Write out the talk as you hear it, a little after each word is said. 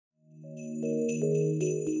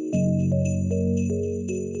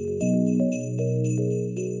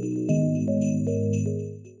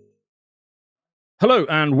Hello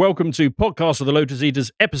and welcome to Podcast of the Lotus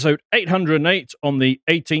Eaters, episode 808 on the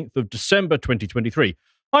 18th of December 2023.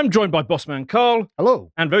 I'm joined by Bossman Carl.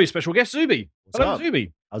 Hello. And very special guest, Zuby. What's Hello, up?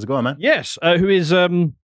 Zuby. How's it going, man? Yes, who is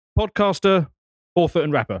podcaster, author,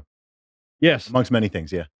 and rapper. Yes. Amongst many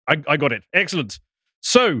things, yeah. I got it. Excellent.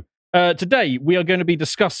 So, today we are going to be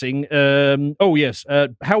discussing, how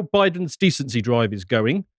Biden's decency drive is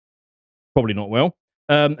going. Probably not well.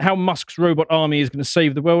 How Musks' robot army is going to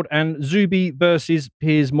save the world, and Zuby versus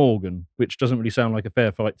Piers Morgan, which doesn't really sound like a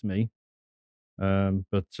fair fight to me.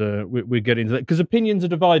 But we're getting into that because opinions are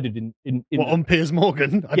divided on Piers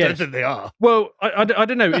Morgan? I Yes. don't think they are. Well, I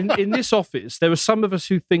don't know. In this office, there are some of us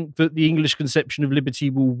who think that the English conception of liberty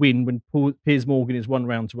will win when Piers Morgan is one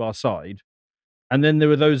round to our side. And then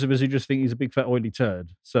there are those of us who just think he's a big fat oily turd.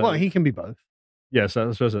 So, Well, he can be both. yes,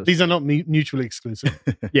 I suppose that's... These are not mutually exclusive.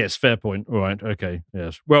 Yes, fair point. All right, okay,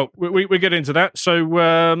 yes. Well, we get into that.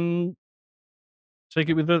 So, take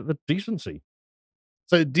it with the decency.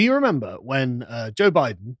 So do you remember when Joe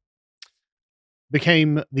Biden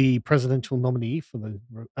became the presidential nominee for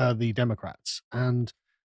the Democrats? And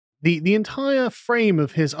the entire frame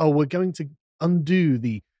of his, we're going to undo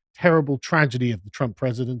the terrible tragedy of the Trump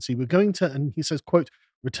presidency. We're going to, and he says, quote,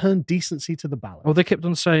 return decency to the ballot. Oh, they kept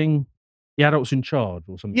on saying the adults in charge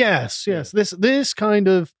or something. Yes. This kind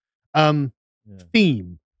of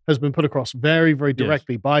theme has been put across very, very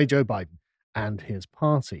directly by Joe Biden and his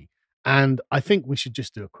party. And I think we should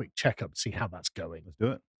just do a quick checkup to see how that's going. Let's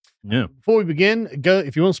do it. Yeah. Before we begin,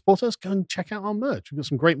 if you want to support us, go and check out our merch. We've got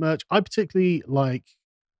some great merch. I particularly like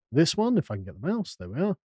this one, if I can get the mouse. There we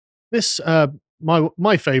are. This,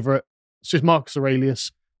 my favorite. It's just Marcus Aurelius.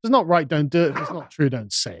 If it's not right, don't do it. If it's not true,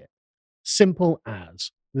 don't say it. Simple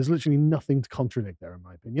as. There's literally nothing to contradict there, in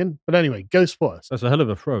my opinion. But anyway, go support us. That's a hell of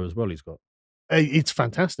a throw as well he's got. It's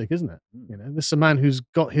fantastic, isn't it? You know, this is a man who's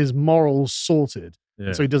got his morals sorted,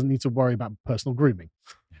 so he doesn't need to worry about personal grooming.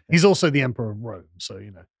 He's also the Emperor of Rome, so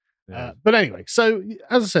you know. Yeah. But anyway, so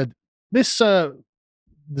as I said, this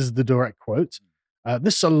is the direct quote.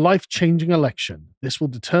 This is a life-changing election. This will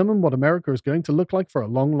determine what America is going to look like for a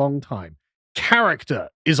long, long time. Character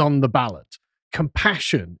is on the ballot.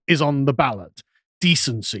 Compassion is on the ballot.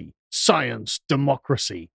 Decency, science,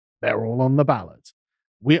 democracy, they're all on the ballot.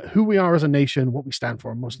 Who we are as a nation, what we stand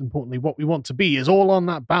for, and most importantly, what we want to be is all on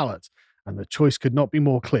that ballot. And the choice could not be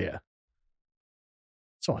more clear.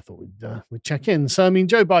 So I thought we'd check in. So, I mean,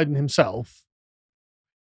 Joe Biden himself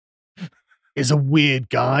is a weird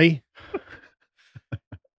guy.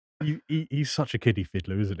 He's such a kiddie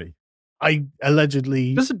fiddler, isn't he? I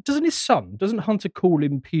allegedly... Doesn't Hunter call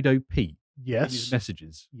him Pedo Pete? Yes. In his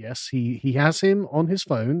messages. Yes, he has him on his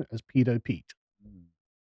phone as Pedo Pete.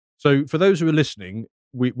 So for those who are listening,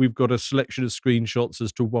 we've got a selection of screenshots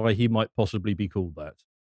as to why he might possibly be called that.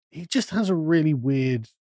 He just has a really weird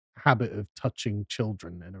habit of touching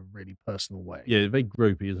children in a really personal way. Yeah, very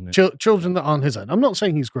gropey, isn't it? Children that aren't his own. I'm not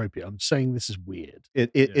saying he's gropey. I'm saying this is weird.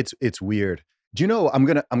 It's weird. Do you know I'm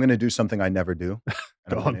gonna do something I never do?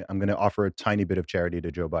 I'm gonna offer a tiny bit of charity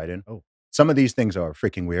to Joe Biden. Oh. Some of these things are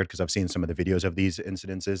freaking weird because I've seen some of the videos of these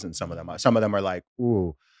incidences, and some of them are like,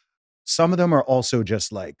 ooh. Some of them are also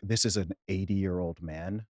just like, this is an 80-year-old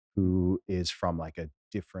man who is from like a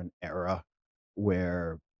different era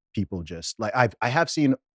where people just like, I have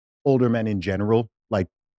seen older men in general, like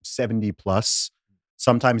 70 plus,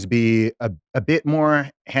 sometimes be a bit more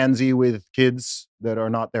handsy with kids that are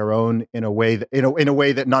not their own in a way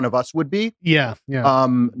that none of us would be. Yeah.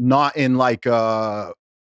 Not in like a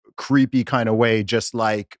creepy kind of way, just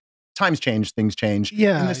like times change, things change.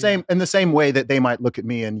 Yeah. In the same way that they might look at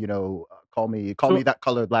me and, call me that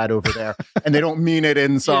colored lad over there, and they don't mean it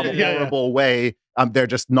in some horrible way. They're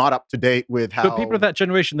just not up to date with how. But people of that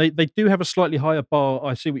generation, they do have a slightly higher bar.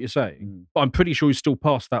 I see what you're saying, but I'm pretty sure he's still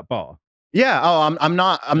past that bar. Yeah. Oh, I'm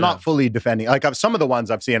not fully defending. Like some of the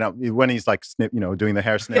ones I've seen when he's like doing the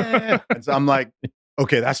hair snip. Yeah. And so I'm like,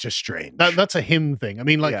 okay, that's just strange. That's a him thing. I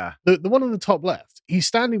mean, like the one on the top left, he's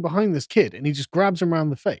standing behind this kid and he just grabs him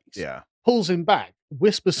around the face. Yeah. Pulls him back,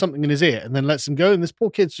 whispers something in his ear, and then lets him go. And this poor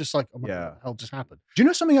kid's just like, oh my God, what the hell just happened? Do you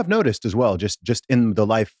know something I've noticed as well, just in the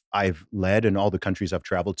life I've led and all the countries I've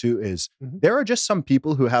traveled to, is there are just some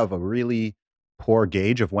people who have a really poor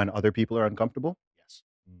gauge of when other people are uncomfortable. Yes.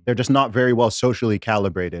 They're just not very well socially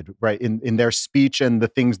calibrated, right? In their speech and the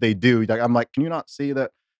things they do. Like, I'm like, can you not see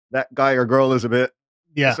that guy or girl is a bit...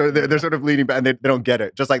 Yeah. So they're sort of leaning back and they don't get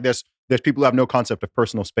it. Just like there's people who have no concept of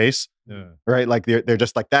personal space, right? Like they're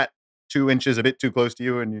just like that 2 inches a bit too close to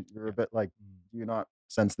you, and you're a bit like, do you not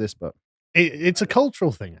sense this? But it's a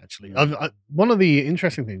cultural thing, actually. One of the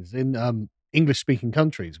interesting things in English-speaking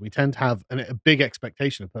countries, we tend to have a big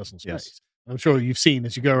expectation of personal space. Yes. I'm sure you've seen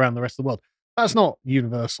as you go around the rest of the world. That's not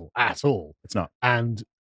universal at all. It's not.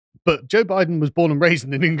 But Joe Biden was born and raised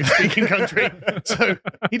in an English-speaking country, so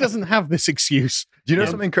he doesn't have this excuse. Do you know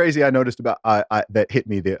something crazy I noticed about that hit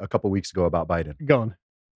me a couple weeks ago about Biden? Go on.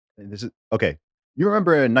 This is okay. You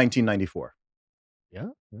remember in 1994? Yeah.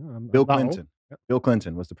 Bill Clinton. Yep. Bill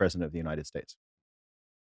Clinton was the president of the United States.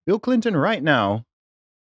 Bill Clinton right now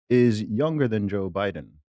is younger than Joe Biden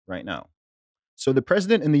right now. So the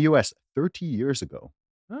president in the U.S. 30 years ago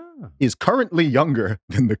is currently younger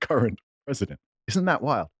than the current president. Isn't that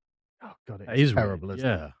wild? Oh God, That is terrible. weird. Isn't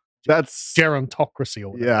Yeah. it? That's gerontocracy or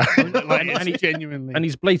whatever. yeah. Like, it's genuinely. And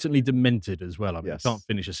he's blatantly demented as well. I mean, Yes. he can't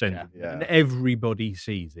finish a sentence. Yeah. And everybody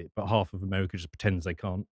sees it, but half of America just pretends they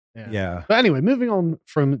can't. Yeah. But anyway, moving on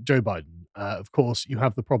from Joe Biden, of course, you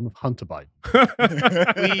have the problem of Hunter Biden.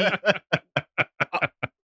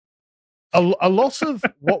 A lot of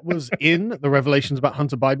what was in the revelations about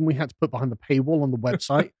Hunter Biden, we had to put behind the paywall on the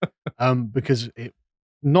website because it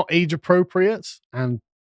not age appropriate and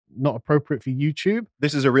not appropriate for YouTube.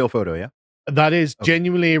 This is a real photo, yeah? That is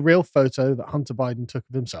genuinely a real photo that Hunter Biden took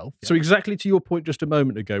of himself. So exactly to your point just a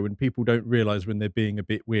moment ago, when people don't realize when they're being a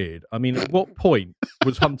bit weird. I mean, at what point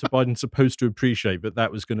was Hunter Biden supposed to appreciate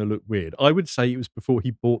that was going to look weird? I would say it was before he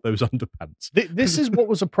bought those underpants. This is what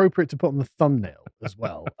was appropriate to put on the thumbnail as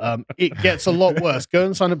well. It gets a lot worse. Go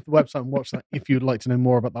and sign up to the website and watch that if you'd like to know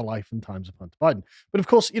more about the life and times of Hunter Biden. But of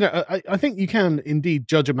course, I think you can indeed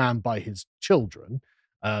judge a man by his children.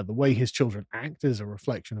 The way his children act is a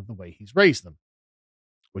reflection of the way he's raised them,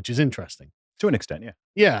 which is interesting. To an extent, yeah.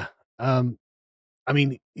 Yeah. I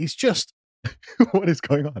mean, he's just What is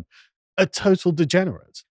going on? a total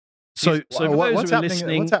degenerate. So for those what's who are happening?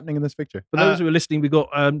 listening, What's happening in this picture? for those who are listening, we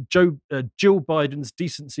got Jill Biden's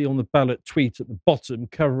decency on the ballot tweet at the bottom,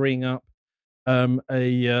 covering up a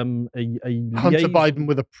Hunter liaison- Biden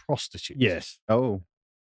with a prostitute. Yes. Oh,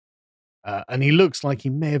 And he looks like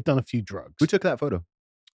he may have done a few drugs. who took that photo?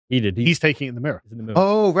 He did. He's taking it in the mirror. He's in the middle.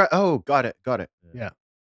 Oh, right. Oh, got it.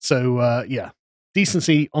 So,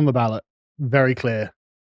 decency on the ballot. Very clear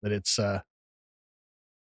that it's,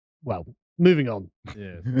 moving on.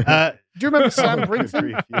 Yeah. Do you remember Sam Oh, good Brinton?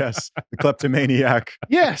 grief, yes, the kleptomaniac.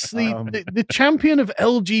 Yes, the champion of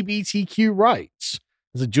LGBTQ rights.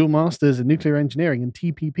 As a dual master's in nuclear engineering and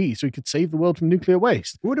TPP, so he could save the world from nuclear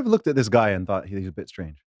waste. Who would have looked at this guy and thought he's a bit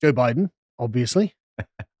strange? Joe Biden, obviously.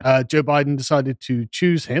 Joe Biden decided to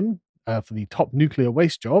choose him for the top nuclear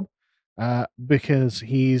waste job because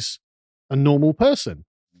he's a normal person.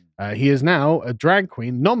 He is now a drag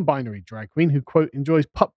queen, non-binary drag queen, who, quote, enjoys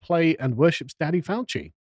pup play and worships Daddy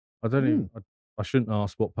Fauci. I don't even. I shouldn't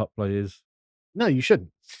ask what pup play is. No, you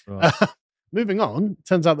shouldn't. Right. Moving on, it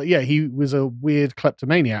turns out that, he was a weird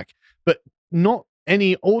kleptomaniac, but not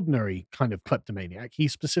any ordinary kind of kleptomaniac. He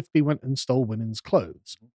specifically went and stole women's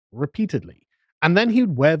clothes repeatedly. And then he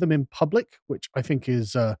would wear them in public, which I think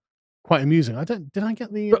is quite amusing. Did I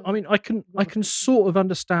get the... But I mean, I can sort of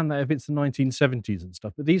understand that if it's the 1970s and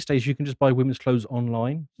stuff. But these days, you can just buy women's clothes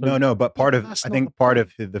online. So No, but part of that's I not think the part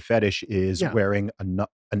point. of the fetish is Yeah.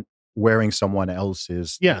 wearing someone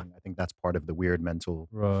else's. Yeah. thing. I think that's part of the weird mental.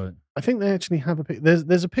 Right. I think they actually have a picture.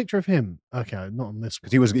 There's a picture of him. Okay, not on this one.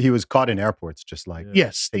 Because he was caught in airports, just like Yeah.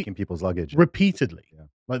 Yes, taking people's luggage. repeatedly. Yeah.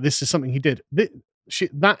 Like, this is something he did.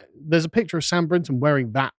 There's a picture of Sam Brinton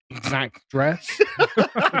wearing that exact dress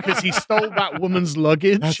because he stole that woman's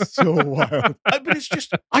luggage. That's so wild. But it's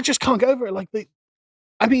just, I just can't get over it. Like,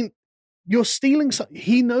 I mean, you're stealing.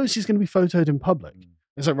 He knows he's going to be photoed in public.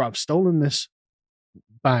 It's like, right, I've stolen this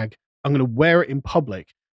bag. I'm going to wear it in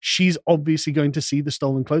public. She's obviously going to see the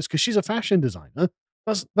stolen clothes because she's a fashion designer.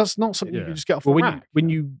 That's not something you Yeah. can just get off Well, the when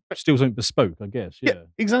rack. you steal something bespoke, I guess. Yeah.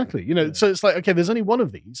 Exactly. Yeah. So it's like, okay, there's only one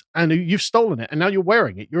of these, and you've stolen it, and now you're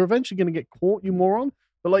wearing it. You're eventually going to get caught, you moron.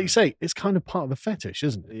 But like you say, it's kind of part of the fetish,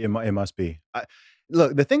 isn't it? It must be.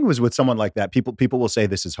 Look, the thing was with someone like that, people will say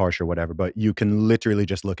this is harsh or whatever, but you can literally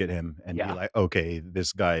just look at him and be like, okay,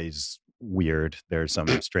 this guy's weird. There's some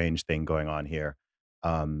strange thing going on here.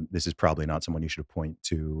 This is probably not someone you should appoint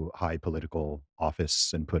to high political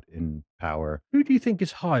office and put in power. Who do you think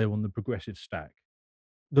is higher on the progressive stack?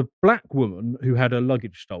 The black woman who had her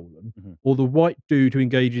luggage stolen, Mhm. or the white dude who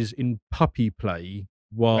engages in puppy play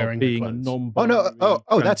while Wearing the being a clothes.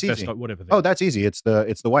 non-binary? That's easy. transvestite, whatever. Oh, that's easy. It's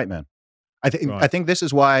the white man. I Right. think this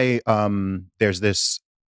is why there's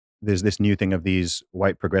this new thing of these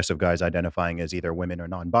white progressive guys identifying as either women or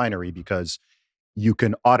non-binary, because you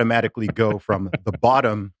can automatically go from the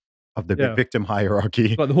bottom of the Yeah. victim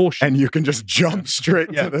hierarchy like the horseshoe. and you can just jump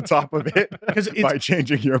straight to the top of it 'Cause it's- by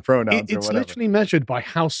changing your pronouns or It's whatever. literally measured by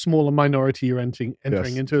how small a minority you're entering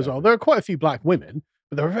Yes, into as well. exactly. There are quite a few black women,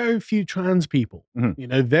 but there are very few trans people.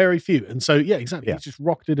 Mhm. Very few. And so, yeah, exactly. Yeah. He's just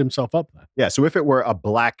rocketed himself up there. Yeah. So if it were a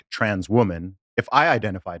black trans woman, if I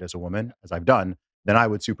identified as a woman, as I've done, then I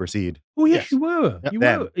would supersede. Oh yes, Yes. you were. Yep. You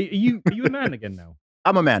Then. were. Are you a man again now?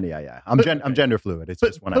 I'm a man. Yeah. I'm gender fluid. It's But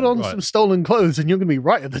just when put I on Right. some stolen clothes and you're going to be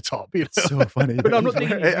right at the top. It's so funny. But I'm not He's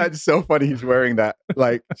thinking- wearing- It's so funny. He's wearing that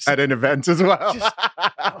like at an event as well.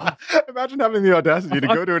 Imagine having the audacity to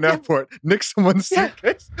go to an airport, nick someone's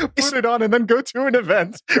suitcase, put it on, and then go to an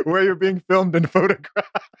event where you're being filmed and photographed.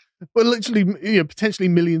 Well, literally, potentially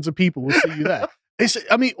millions of people will see you there.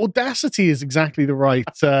 Audacity is exactly the right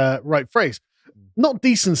phrase. Not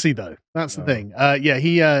decency, though. That's the No.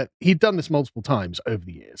 thing. He'd done this multiple times over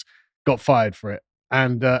the years, got fired for it,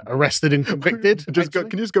 and arrested and convicted. Can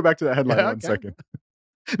you just go back to that headline Yeah, one okay. second?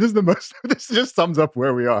 This just sums up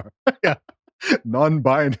where we are. Yeah.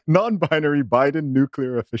 Non-binary Biden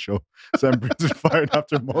nuclear official. San Francisco fired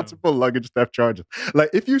after multiple luggage theft charges.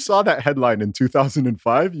 Like, if you saw that headline in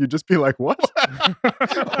 2005, you'd just be like, what?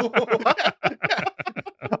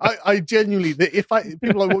 I genuinely, people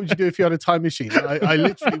are like, what would you do if you had a time machine? I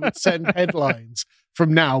literally would send headlines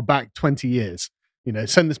from now back 20 years.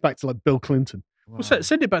 Send this back to like Bill Clinton. Well,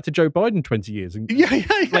 send it back to Joe Biden 20 years and Yeah.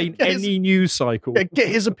 explain Get his- any news cycle. get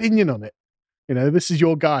his opinion on it. This is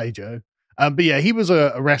your guy, Joe. But yeah, he was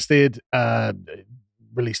arrested,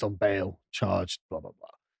 released on bail, charged, blah, blah,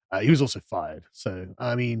 blah. He was also fired. So,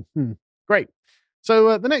 great.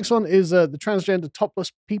 So the next one is the transgender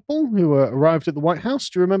topless people who arrived at the White House.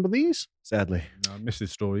 Do you remember these? Sadly. No, I missed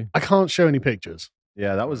this story. I can't show any pictures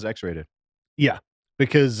Yeah, that was X-rated.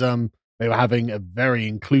 because they were having a very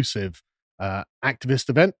inclusive activist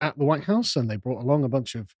event at the White House, and they brought along a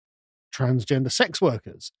bunch of transgender sex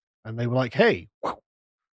workers. And they were like, hey,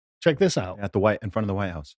 check this out. In front of the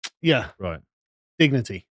White House. Yeah, Right.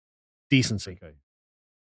 dignity, decency, Okay.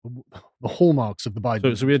 the hallmarks of the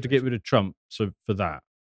Biden. So we had to get rid of Trump. So for that,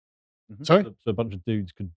 Sorry? so a bunch of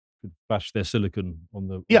dudes could bash their silicon on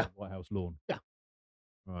the Yeah. White House lawn. Yeah.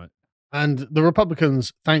 Right. And the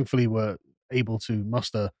Republicans, thankfully, were able to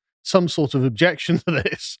muster some sort of objection to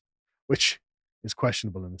this, which is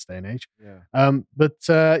questionable in this day and age.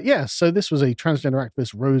 Yeah. So this was a transgender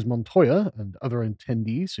activist, Rose Montoya, and other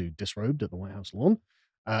attendees who disrobed at the White House lawn.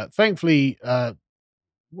 Thankfully,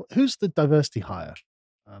 who's the diversity hire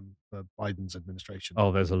for Biden's administration?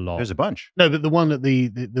 Oh, there's a lot. There's a bunch. No, but the one at the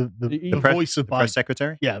The voice of The press Biden.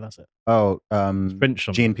 secretary? Yeah, that's it. Oh, French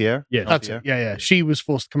something. Jean Pierre? Yes. That's Jean it. Yeah. She was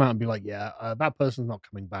forced to come out and be like, that person's not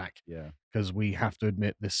coming back Yeah. because we have to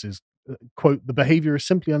admit this is, quote, the behavior is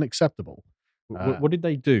simply unacceptable. What did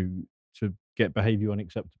they do to get behavior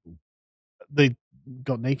unacceptable? They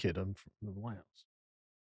got naked in front of the White House.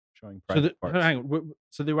 Showing So private parts. hang on.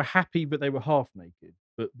 So they were happy, but they were half naked.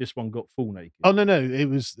 But this one got full naked. Oh, no. It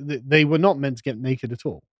was, they were not meant to get naked at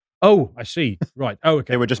all. Oh, I see. Right. Oh,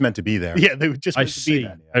 okay. They were just meant to be there. Yeah, they were just I meant to be see.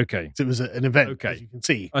 there. Okay. So it was an event, Okay. as you can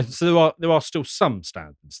see. So there are still some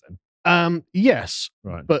standards then. Yes,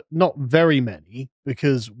 Right. but not very many,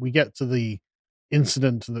 because we get to the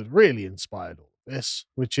incident that really inspired all of this,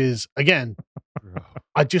 which is, again,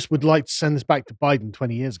 I just would like to send this back to Biden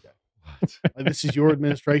 20 years ago. Like, this is your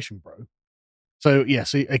administration, bro. So,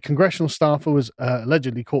 yes, a congressional staffer was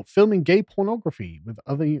allegedly caught filming gay pornography with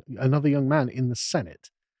another young man in the Senate.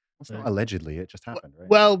 It's not allegedly, it just happened, right?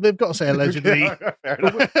 Well, they've got to say allegedly. Fair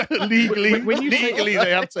enough. legally, When you say- legally,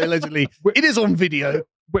 they have to say allegedly. It is on video.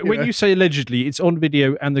 When you say allegedly, it's on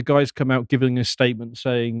video, and the guy's come out giving a statement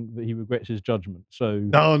saying that he regrets his judgment. So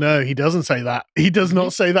No, he doesn't say that. He does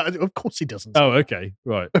not say that. Of course, he doesn't. Say Oh, okay,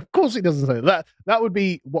 right. Of course, he doesn't say that. That would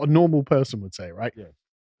be what a normal person would say, right? Yeah.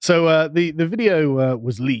 So the video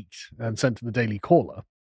was leaked and sent to the Daily Caller,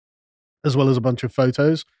 as well as a bunch of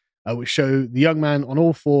photos, which show the young man on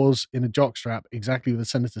all fours in a jockstrap, exactly where the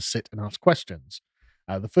senators sit and ask questions.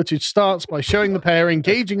 The footage starts by showing the pair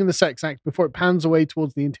engaging in the sex act before it pans away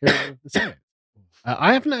towards the interior of the Senate.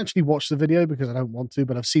 I haven't actually watched the video because I don't want to,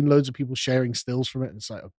 but I've seen loads of people sharing stills from it, and it's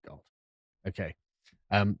like, oh god, okay.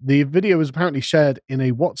 The video was apparently shared in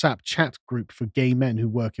a WhatsApp chat group for gay men who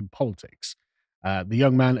work in politics. The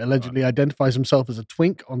young man allegedly identifies himself as a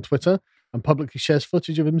twink on Twitter and publicly shares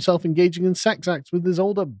footage of himself engaging in sex acts with his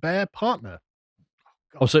older bear partner.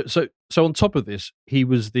 Oh, so on top of this, he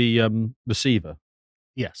was the receiver.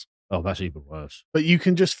 Yes, Oh, that's even worse. but you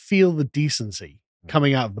can just feel the decency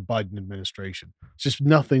coming out of the Biden administration. It's just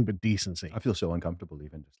nothing but decency. I feel so uncomfortable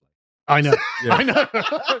even just I know, Yeah. I know.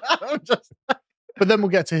 But then we'll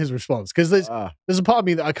get to his response, because there's a part of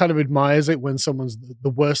me that I kind of admires it when someone's the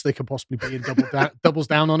worst they could possibly be and doubles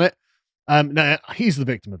down on it. No, he's the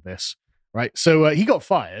victim of this. right? So he got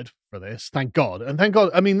fired for this, thank God. And thank God,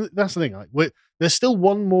 I mean, that's the thing. Like, there's still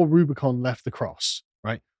one more Rubicon left to cross,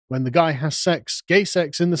 right? When the guy has sex, gay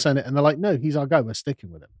sex in the Senate, and they're like, no, he's our guy. We're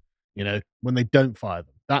sticking with him. You know, when they don't fire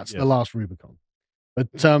them. That's the Yes. last Rubicon.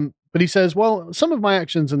 But he says, well, some of my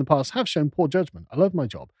actions in the past have shown poor judgment. I love my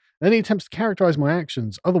job. Any attempts to characterize my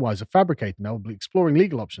actions otherwise are fabricated, and I will be exploring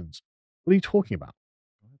legal options. What are you talking about?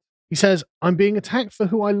 He says, I'm being attacked for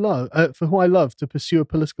who I love to pursue a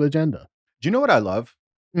political agenda. Do you know what I love?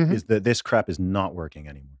 Mhm. Is that this crap is not working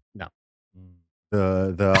anymore. No.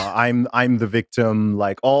 The I'm the victim,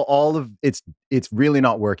 like all of it's really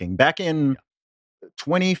not working. Back in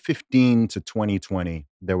 2015 to 2020,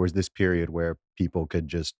 there was this period where people could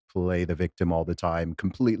just play the victim all the time,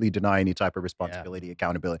 completely deny any type of responsibility,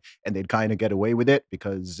 accountability, and they'd kind of get away with it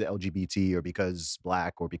because LGBT or because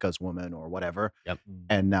Black or because woman or whatever. Yep.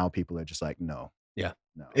 And now people are just like, no. Yeah.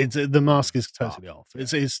 No. It's the mask is Stop. totally off.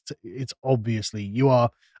 It's obviously you are.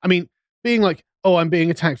 I mean, being like, oh, I'm being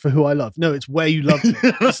attacked for who I love. No, it's where you love me.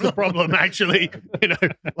 That's the problem, actually. You know,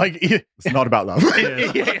 like It's not about love.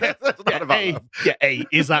 It's not about A, love. yeah, A,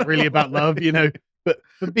 is that really about love? You know, but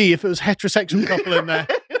B, if it was a heterosexual couple in there,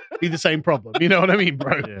 be the same problem. You know what I mean,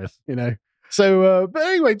 bro? Yes. You know. So, but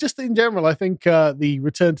anyway, just in general, I think the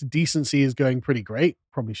return to decency is going pretty great.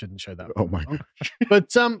 Probably shouldn't show that. Oh my God.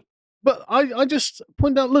 But I just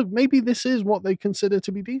point out, look, maybe this is what they consider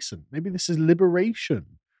to be decent. Maybe this is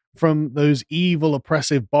liberation from those evil,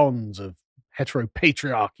 oppressive bonds of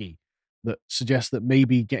heteropatriarchy that suggest that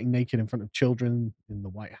maybe getting naked in front of children in the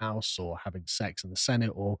White House or having sex in the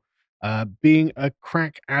Senate or being a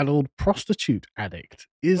crack-addled prostitute addict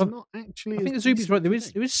is Well, not actually. I think as Zuby's right. decent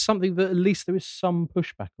There a is thing. something that at least there is some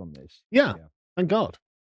pushback on this. Yeah, Yeah. thank God.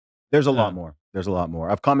 There's a Yeah. lot more. There's a lot more.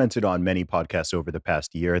 I've commented on many podcasts over the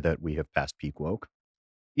past year that we have passed peak woke.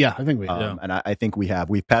 Yeah, I think we. Yeah. And I think we've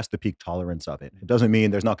passed the peak tolerance of it. It doesn't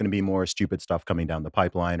mean there's not going to be more stupid stuff coming down the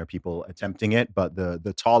pipeline or people attempting it, but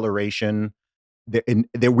the toleration,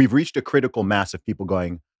 we've reached a critical mass of people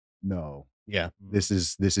going, no, Yeah. this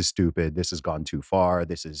is stupid. This has gone too far.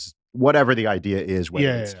 This is whatever the idea is. Whether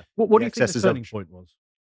Yeah. it's, What The do you think the excesses of- turning point was?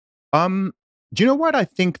 Do you know what I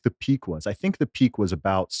think the peak was? I think the peak was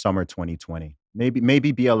about summer 2020.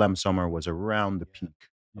 Maybe BLM summer was around the peak.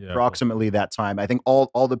 Yeah. Approximately that time. I think all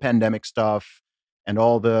the pandemic stuff and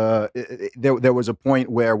all there was a point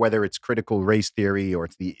where whether it's critical race theory or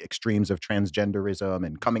it's the extremes of transgenderism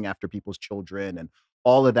and coming after people's children and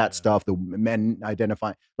all of that Yeah. stuff, the men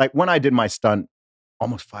identifying, like when I did my stunt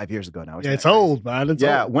almost 5 years ago now. Yeah, isn't it's that crazy? old, man. It's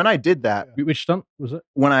Yeah, old. when I did that, Which stunt was it?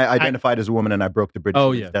 when I identified as a woman and I broke the British Oh,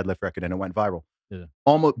 Women's yeah. deadlift record and it went viral. Yeah.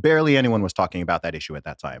 Almost barely anyone was talking about that issue at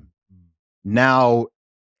that time. Now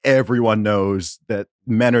everyone knows that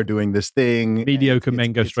men are doing this thing. and Mediocre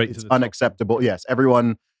men go straight to it's the top. unacceptable. Yes,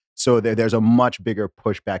 everyone. So there's a much bigger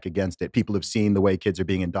pushback against it. People have seen the way kids are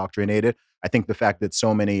being indoctrinated. I think the fact that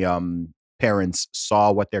so many parents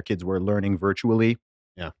saw what their kids were learning virtually.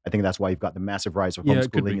 Yeah. I think that's why you've got the massive rise of Yeah,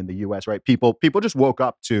 it could homeschooling be. in the US, right? People just woke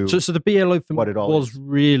up to So the BLO thing what it all was is.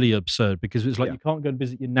 really absurd because it's like Yeah. you can't go and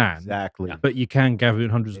visit your nan, exactly. but you can gather in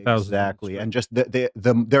hundreds of thousands. on the Exactly. street. And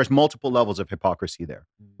just there's multiple levels of hypocrisy there.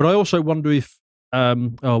 But I also wonder if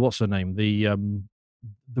what's her name?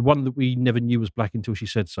 The one that we never knew was black until she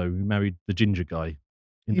said so, who married the ginger guy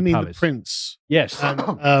in You the mean palace. the prince? Yes.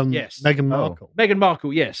 Yes. Meghan Oh. Markle. Meghan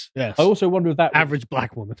Markle, yes. Yes. I also wonder if that was, Average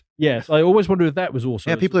black woman. Yes, I always wonder if that was also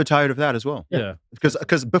Yeah, people are tired of that as well. yeah.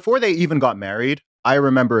 Because before they even got married, I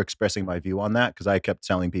remember expressing my view on that because I kept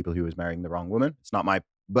telling people he was marrying the wrong woman. It's not my,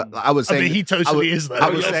 but I was I saying mean, he totally is though.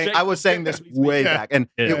 I was saying this way back, and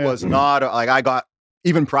Yeah. it was not like I got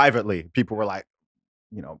even privately. People were like,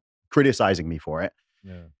 criticizing me for it.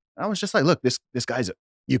 Yeah. I was just like, look, this guy's.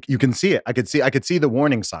 You can see it. I could see the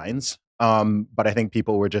warning signs. But I think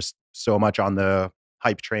people were just so much on the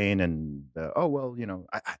hype train and I don't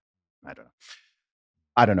know.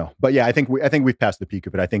 I don't know. But yeah, I think we've passed the peak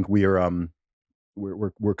of it. I think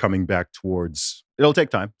we're coming back towards. It'll take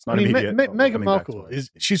time. It's not immediate. but we're Meghan coming back Markle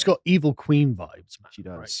towards- she's got evil queen vibes, man. She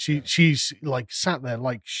does, Right? yeah. She's like sat there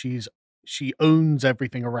like she owns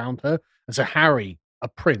everything around her. And so Harry, a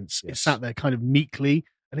prince, Yes. is sat there kind of meekly,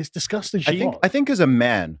 and it's disgusting. I think as a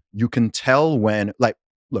man, you can tell when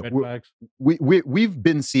look, Red flags. we've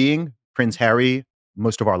been seeing Prince Harry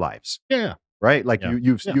most of our lives, yeah, right? Like Yeah.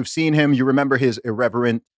 you've seen him. You remember his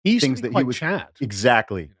irreverent he used things to be that quite he was Chad.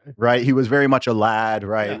 exactly You know? right. He was very much a lad,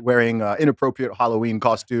 right? Yeah. Wearing inappropriate Halloween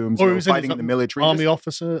costumes, Or he was in his fighting in the military. army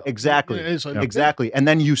officer. Exactly. Yeah, it's like- Exactly. And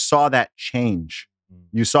then you saw that change.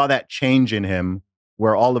 You saw that change in him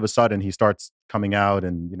where all of a sudden he starts coming out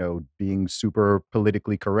and, being super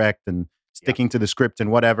politically correct and sticking to the script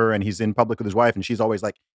and whatever, and he's in public with his wife, and she's always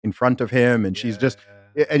like in front of him, and she's just,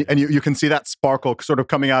 and you can see that sparkle sort of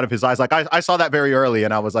coming out of his eyes. Like I saw that very early,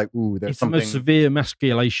 and I was like, ooh, there's It's something. the most severe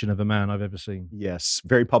emasculation of a man I've ever seen. Yes,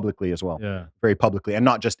 very publicly as well. Yeah. Very publicly, and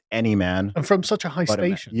not just any man. And from such a high but a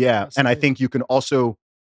man. station. Yeah, That's and the I thing. think you can also,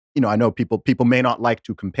 I know people may not like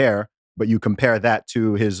to compare, but you compare that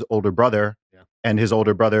to his older brother and his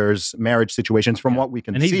older brother's marriage situations from what we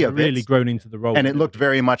can And he's see of really it. grown into the role. And it looked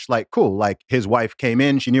very much like cool. Like his wife came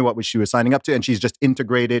in, she knew what she was signing up to, and she's just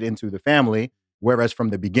integrated into the family. Whereas from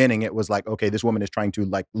the beginning, it was like, okay, this woman is trying to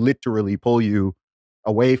like literally pull you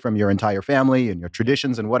away from your entire family and your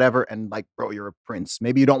traditions and whatever. And like, bro, you're a prince.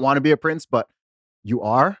 Maybe you don't want to be a prince, but you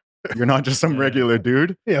are. You're not just some regular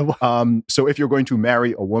dude. Yeah. Well, So if you're going to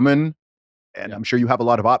marry a woman, and I'm sure you have a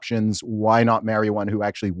lot of options, why not marry one who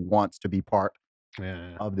actually wants to be part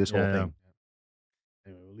of this whole thing?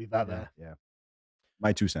 Anyway, we'll leave that there. Yeah.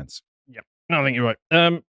 My 2 cents. Yeah. No, I think you're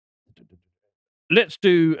right. Let's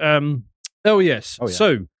do. Oh yes. Oh, yeah.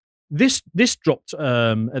 So this dropped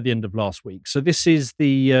at the end of last week. So this is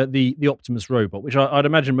the Optimus robot, which I'd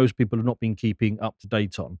imagine most people have not been keeping up to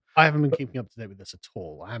date on. I haven't been keeping up to date with this at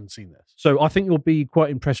all. I haven't seen this. So I think you'll be quite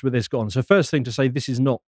impressed with this gone. So first thing to say, this is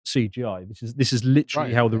not CGI. This is literally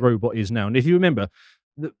Right, how the okay. robot is now. And if you remember,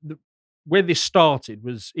 the where this started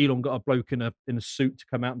was Elon got a bloke in a suit to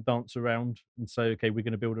come out and dance around and say, okay, we're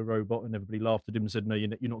going to build a robot, and everybody laughed at him and said, no, you're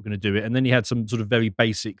not going to do it. And then he had some sort of very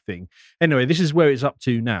basic thing. Anyway, this is where it's up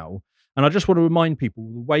to now. And I just want to remind people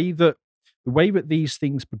the way that these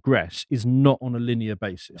things progress is not on a linear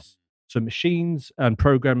basis. So machines and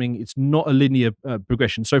programming, it's not a linear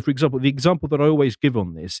progression. So, for example, the example that I always give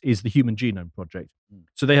on this is the Human Genome Project.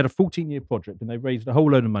 So they had a 14-year project, and they raised a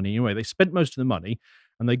whole load of money. Anyway, they spent most of the money,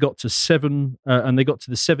 and they got to the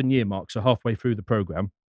 7-year mark, so halfway through the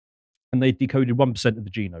program, and they decoded 1% of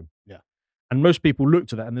the genome. Yeah. And most people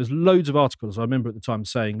looked at that, and there's loads of articles I remember at the time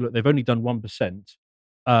saying, look, they've only done 1%.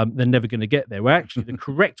 They're never going to get there. Well, actually, the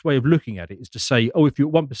correct way of looking at it is to say, oh, if you're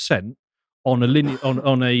at 1%, on a linear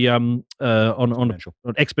on an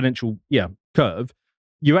exponential curve,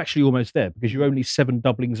 you're actually almost there because you're only 7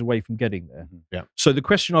 doublings away from getting there. Yeah. So the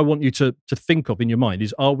question I want you to think of in your mind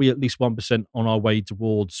is: are we at least 1% on our way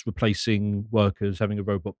towards replacing workers, having a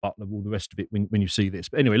robot butler, all the rest of it? When you see this,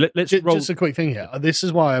 but anyway, let's roll. Just a quick thing here. This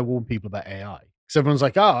is why I warn people about AI, because everyone's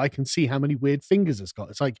like, I can see how many weird fingers it's got.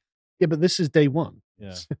 It's like, yeah, but this is day one.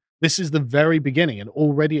 Yeah. This is the very beginning, and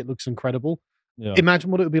already it looks incredible. Yeah. Imagine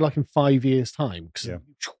what it would be like in 5 years' time. Because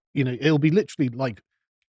it'll be literally like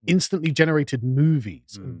instantly generated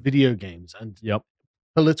movies and video games and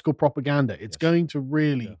political propaganda. It's going to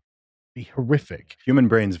really be horrific. Human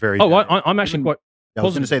brain's very. I'm actually quite. I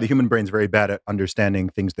was going to say the human brain's very bad at understanding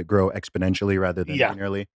things that grow exponentially rather than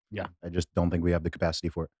linearly. Yeah. I just don't think we have the capacity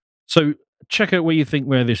for it. So check out where you think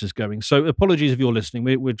where this is going. So apologies if you're listening.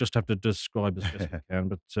 We'll just have to describe as best we can.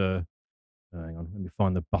 But hang on, let me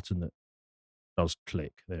find the button that does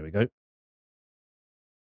click. There we go.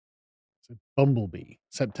 So Bumblebee,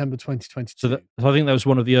 September 2022. So I think that was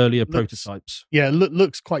one of the earlier prototypes. Yeah,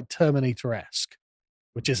 looks quite Terminator-esque,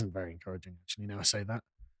 which isn't very encouraging, actually, now I say that.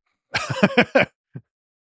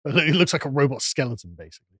 But it looks like a robot skeleton,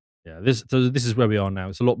 basically. Yeah, this is where we are now.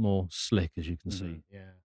 It's a lot more slick, as you can see. Yeah.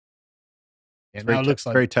 It's Now it looks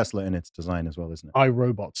like very Tesla in its design as well, isn't it?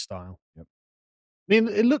 iRobot style. Yep. I mean,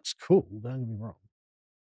 it looks cool, don't get me wrong.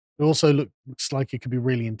 It also looks like it could be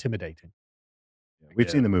really intimidating. We've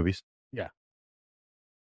seen the movies. Yeah.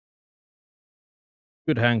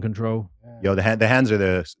 Good hand control. Yo, the hands are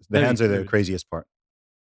the craziest part.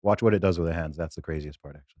 Watch what it does with the hands. That's the craziest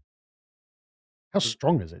part, actually. How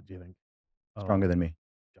strong is it, do you think? Stronger than me.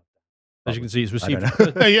 As you can see, it's received.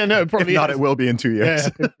 Yeah, no, it probably If not, is. it will be in 2 years.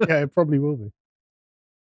 Yeah, it probably will be.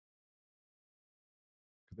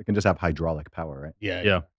 They can just have hydraulic power, right?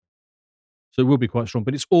 Yeah. So it will be quite strong,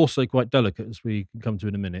 but it's also quite delicate, as we can come to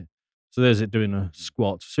in a minute. So there's it doing a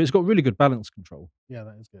squat. So it's got really good balance control. Yeah,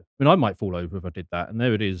 that is good. I mean, I might fall over if I did that, and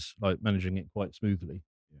there it is, like managing it quite smoothly.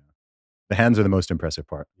 Yeah. The hands are the most impressive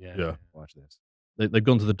part. Yeah. Watch this. They've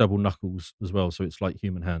gone to the double knuckles as well, so it's like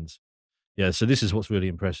human hands. Yeah, so this is what's really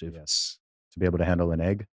impressive. Yes. To be able to handle an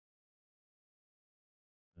egg.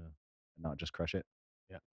 Yeah. And not just crush it.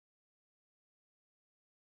 Yeah.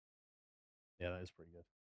 Yeah, that is pretty good.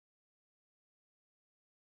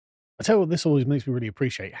 I tell you what, this always makes me really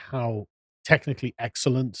appreciate how technically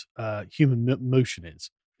excellent human motion is.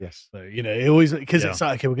 Yes. So, it always, because it's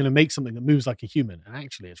like, okay, we're going to make something that moves like a human. And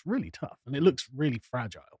actually, it's really tough. And it looks really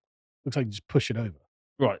fragile. Looks like you just push it over.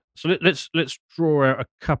 Right. So let's draw out a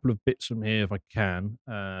couple of bits from here if I can.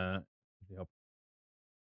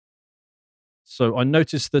 So I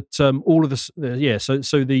noticed that all of this,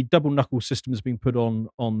 so the double knuckle system has been put on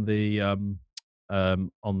the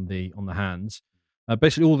hands.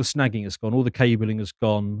 Basically, all the snagging has gone, all the cabling has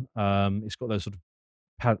gone. It's got those sort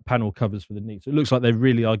of panel covers for the knee. So it looks like they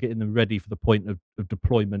really are getting them ready for the point of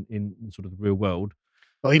deployment in sort of the real world.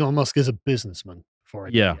 Well, Elon Musk is a businessman before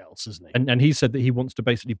anything else, isn't he? And he said that he wants to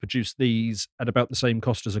basically produce these at about the same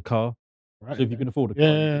cost as a car. Right, So if you can afford a car, you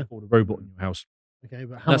can afford a robot in your house. Okay,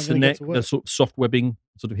 but how That's the am I neck, the sort of soft webbing,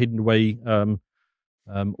 sort of hidden away,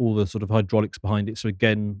 all the sort of hydraulics behind it. So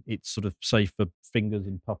again, it's sort of safe for fingers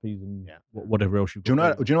and puppies and whatever else you've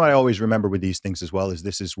got. Do you know what I always remember with these things as well is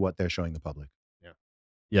this is what they're showing the public.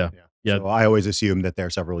 Yeah. So I always assume that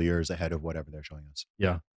they're several years ahead of whatever they're showing us.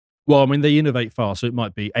 Yeah. Well, I mean, they innovate fast, so it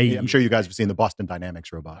might be I'm sure you guys have seen the Boston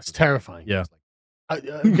Dynamics robot. It's terrifying. Yeah.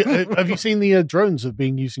 Have you seen the drones that are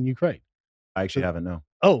being used in Ukraine? I actually haven't, no.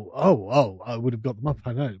 Oh! I would have got them up.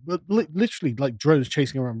 I know, but literally, like drones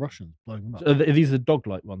chasing around Russians, blowing them up. So these are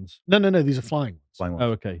dog-like ones. No, these are flying ones. Flying ones.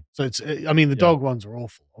 Oh, okay. So it's, I mean, the dog ones are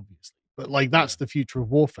awful, obviously, but like that's the future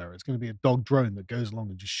of warfare. It's going to be a dog drone that goes along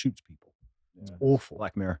and just shoots people. It's awful.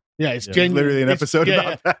 Black Mirror. Yeah, it's literally an episode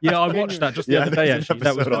about that. Yeah, I watched that just the other day. Actually,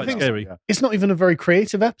 that was quite scary. It's not even a very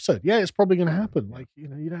creative episode. Yeah, it's probably going to happen. Like you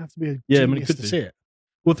don't have to be a genius to see it.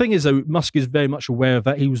 Well, the thing is, though, Musk is very much aware of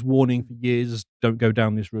that. He was warning for years, don't go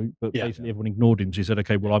down this route. But basically, everyone ignored him. So he said,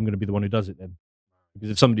 okay, well, I'm going to be the one who does it then.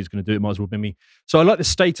 Because if somebody's going to do it, it might as well be me. So I like the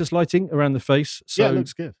status lighting around the face. So it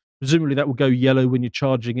looks good. Presumably that will go yellow when you're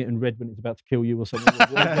charging it and red when it's about to kill you or something.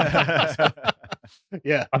 I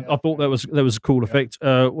thought that was a cool effect.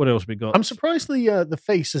 What else we got? I'm surprised the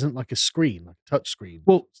face isn't like a screen, like a touch screen.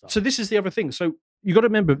 Well, so this is the other thing. So you got to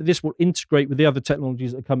remember that this will integrate with the other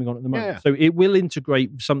technologies that are coming on at the moment. Yeah. So it will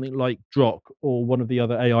integrate with something like Drock or one of the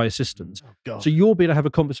other AI assistants. Oh, God. So you'll be able to have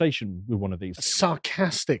a conversation with one of these. A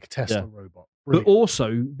sarcastic Tesla robot. Brilliant. But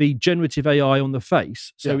also the generative AI on the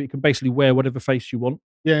face. So it can basically wear whatever face you want.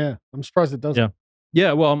 Yeah. I'm surprised it does.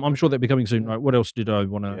 Yeah, well, I'm sure they'll be coming soon. Right? What else did I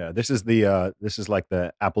want to? Yeah, this is like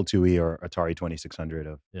the Apple IIe or Atari 2600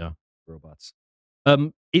 of robots.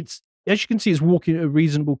 It's, as you can see, it's walking at a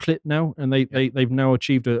reasonable clip now, and they've now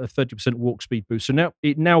achieved a 30% walk speed boost. So now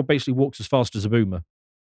it basically walks as fast as a boomer.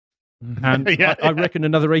 And I reckon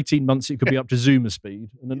another 18 months it could be up to Zoomer speed,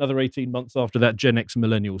 and another 18 months after that, Gen X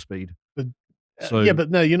millennial speed. But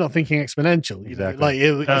no, you're not thinking exponential. Exactly. Like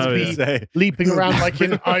it would be leaping around like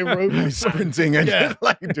in iRobot, sprinting and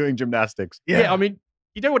like doing gymnastics. Yeah, I mean,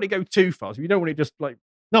 you don't want to go too fast. You don't want to just like.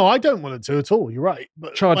 No, I don't want it to at all. You're right.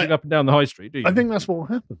 But charging up and down the high street, do you? I think that's what will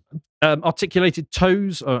happen. Articulated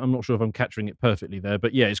toes. I'm not sure if I'm capturing it perfectly there,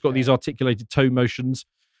 but yeah, it's got these articulated toe motions.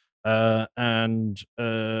 It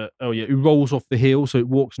rolls off the heel, so it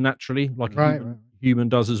walks naturally like a human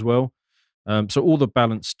does as well. So all the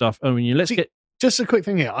balance stuff. I mean, just a quick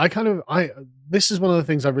thing here. This is one of the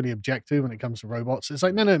things I really object to when it comes to robots. It's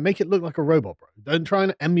like, no, make it look like a robot, bro. Don't try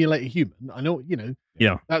and emulate a human. I know,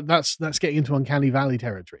 that's getting into uncanny valley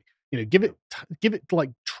territory. Give it like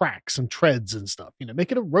tracks and treads and stuff.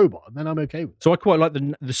 Make it a robot, and then I'm okay with it. So I quite like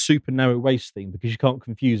the super narrow waist thing because you can't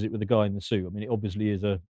confuse it with the guy in the suit. I mean, it obviously is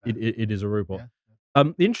it is a robot. Yeah.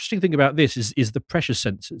 The interesting thing about this is the pressure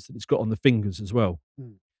sensors that it's got on the fingers as well.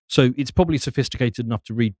 So it's probably sophisticated enough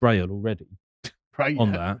to read Braille already.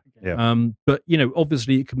 On that. But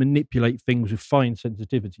obviously it can manipulate things with fine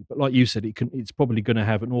sensitivity. But like you said, it's probably going to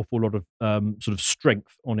have an awful lot of sort of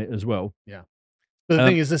strength on it as well. Yeah. But the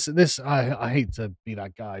thing is, this I hate to be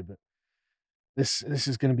that guy, but this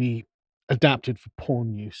is going to be adapted for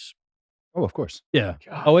porn use. Oh, of course. Yeah.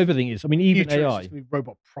 God. Oh, everything is. I mean, even AI.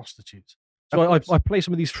 Robot prostitutes. So I play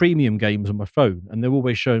some of these freemium games on my phone, and they're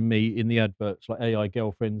always showing me in the adverts like AI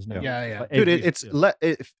girlfriends now. Yeah. Like dude, it's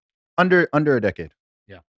under a decade.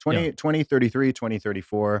 Yeah. 2033,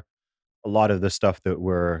 2034. A lot of the stuff that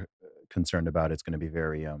we're concerned about, it's going to be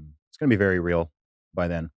very real by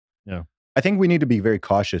then. Yeah. I think we need to be very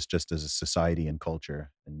cautious just as a society and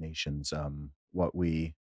culture and nations, what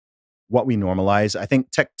we normalize. I think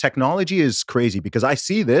technology is crazy because I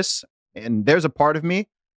see this and there's a part of me,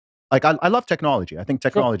 like I love technology. I think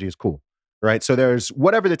technology is cool, right? So there's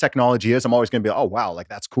whatever the technology is, I'm always going to be, oh, wow, like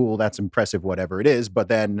that's cool. That's impressive, whatever it is. But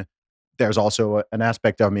then there's also an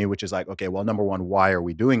aspect of me, which is like, okay, well, number one, why are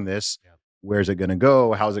we doing this? Yeah. Where's it going to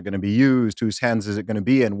go? How's it going to be used? Whose hands is it going to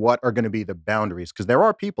be in? What are going to be the boundaries? Because there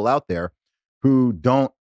are people out there who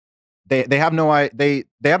don't, they have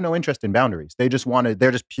no interest in boundaries. They're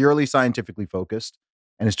just purely scientifically focused.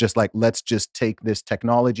 And it's just like, let's just take this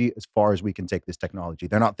technology as far as we can take this technology.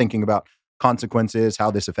 They're not thinking about consequences,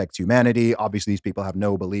 how this affects humanity. Obviously, these people have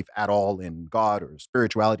no belief at all in God or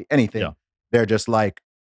spirituality, anything. Yeah. They're just like,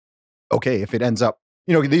 okay, if it ends up,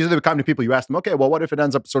 these are the kind of people you ask them, okay, well, what if it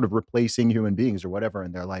ends up sort of replacing human beings or whatever?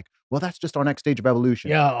 And they're like, well, that's just our next stage of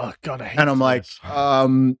evolution. Yeah, oh God, I hate And I'm like,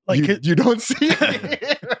 this. you don't see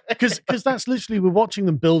it. Because that's literally, we're watching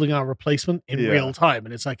them building our replacement in real time.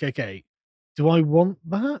 And it's like, okay, do I want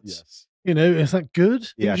that? Yes. Is that good?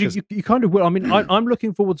 Yeah, you kind of will. I mean, I'm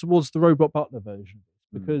looking forward towards the robot butler version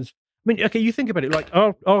because, I mean, okay, you think about it, like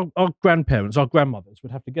our grandparents, our grandmothers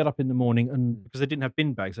would have to get up in the morning and because they didn't have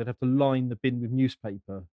bin bags, they'd have to line the bin with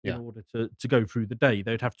newspaper in order to go through the day.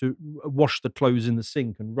 They'd have to wash the clothes in the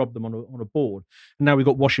sink and rub them on a board. And now we've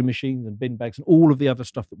got washing machines and bin bags and all of the other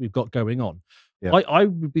stuff that we've got going on. Yeah. I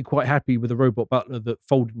would be quite happy with a robot butler that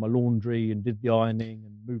folded my laundry and did the ironing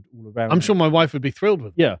and moved all around. I'm sure my wife would be thrilled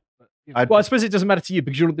with it. Yeah. Well, I suppose it doesn't matter to you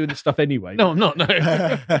because you're not doing this stuff anyway. No, I'm not. No,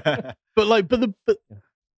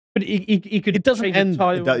 but he could. It doesn't end.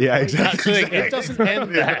 Yeah, exactly. It doesn't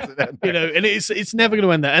end there. And it's never going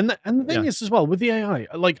to end there. And the thing is, as well, with the AI,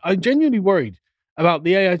 like I'm genuinely worried about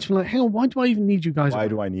the AI to be like, hang on, why do I even need you guys? Why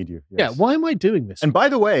do I need you? Yes. Yeah, why am I doing this? And by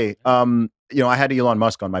the way, I had Elon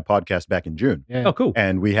Musk on my podcast back in June. Yeah. Oh, cool.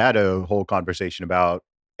 And we had a whole conversation about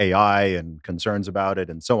AI and concerns about it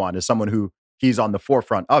and so on. As someone who he's on the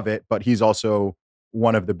forefront of it, but he's also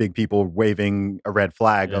one of the big people waving a red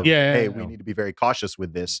flag of, hey, we need to be very cautious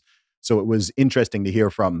with this. So it was interesting to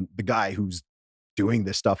hear from the guy who's doing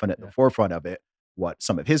this stuff and at the forefront of it, what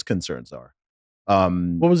some of his concerns are.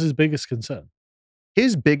 What was his biggest concern?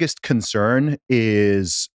 His biggest concern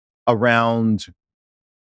is around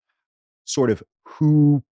sort of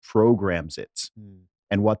who programs it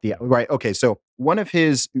and what right. Okay. So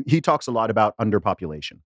he talks a lot about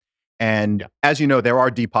underpopulation. And as you know, there are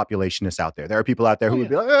depopulationists out there. There are people out there who would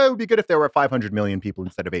be like, it would be good if there were 500 million people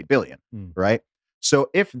instead of 8 billion, right? So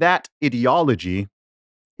if that ideology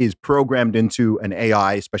is programmed into an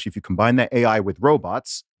AI, especially if you combine that AI with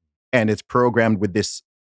robots, and it's programmed with this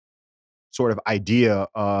sort of idea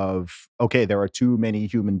of, okay, there are too many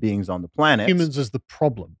human beings on the planet. Humans is the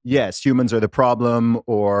problem. Yes, humans are the problem,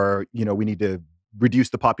 or, we need to reduce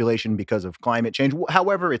the population because of climate change.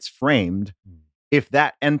 However it's framed, if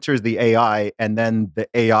that enters the AI and then the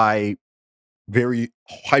AI very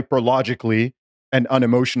hyperlogically and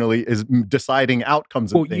unemotionally is deciding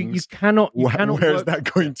outcomes of things. You cannot where's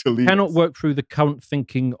that going to lead? Cannot work through the current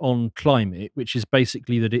thinking on climate, which is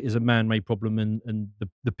basically that it is a man-made problem and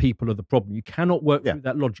the people are the problem. You cannot work through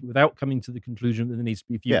that logic without coming to the conclusion that there needs to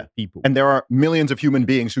be fewer people. And there are millions of human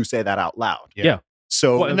beings who say that out loud. Yeah.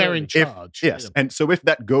 So and they're in charge. Yes. And so if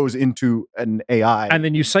that goes into an AI, and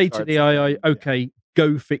then you say to the AI, okay,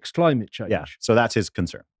 go fix climate change. Yeah. So that's his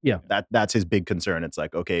concern. Yeah. That's his big concern. It's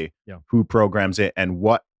like, okay, who programs it and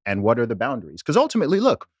what are the boundaries? Because ultimately,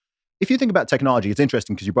 look, if you think about technology, it's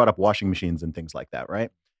interesting because you brought up washing machines and things like that,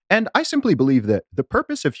 right? And I simply believe that the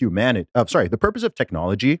purpose of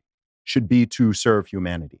technology should be to serve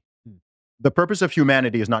humanity. The purpose of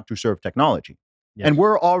humanity is not to serve technology. Yes. And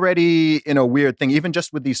we're already in a weird thing, even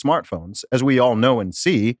just with these smartphones, as we all know and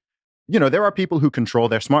see. There are people who control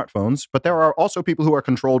their smartphones, but there are also people who are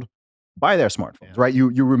controlled by their smartphones, right? You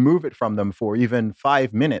remove it from them for even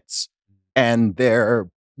 5 minutes and they're,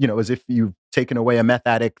 as if you've taken away a meth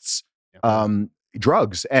addict's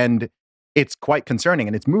drugs. And it's quite concerning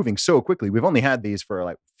and it's moving so quickly. We've only had these for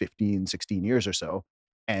like 15, 16 years or so.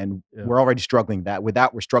 And we're already struggling with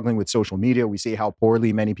that. We're struggling with social media. We see how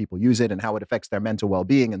poorly many people use it and how it affects their mental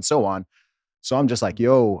well-being and so on. So I'm just like,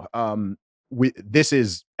 this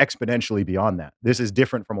is exponentially beyond that. This is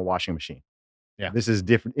different from a washing machine. Yeah. This is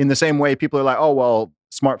different. In the same way, people are like, oh, well,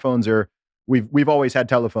 smartphones are, we've always had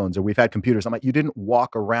telephones or we've had computers. I'm like, you didn't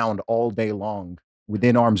walk around all day long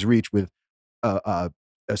within arm's reach with a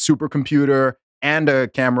supercomputer and a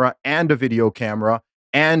camera and a video camera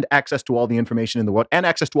and access to all the information in the world and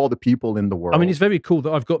access to all the people in the world. I mean, it's very cool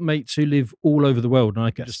that I've got mates who live all over the world and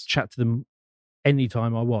I can just chat to them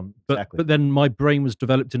anytime I want. But then my brain was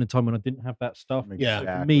developed in a time when I didn't have that stuff. Yeah. So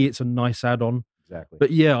for me, it's a nice add-on. Exactly.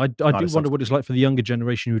 But yeah, I do wonder what it's like for the younger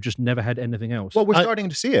generation who just never had anything else. Well, we're starting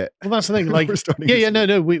to see it. Well, that's the thing. Like,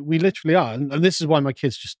 we literally are. And this is why my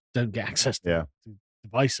kids just don't get access to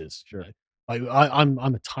devices. Sure. Like, I'm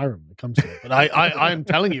a tyrant when it comes to it. But I'm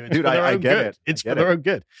telling you, it's for their own good. It's for their own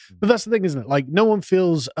good. But that's the thing, isn't it? Like, no one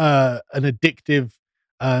feels an addictive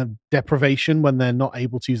deprivation when they're not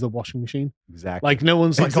able to use the washing machine. Exactly. Like, no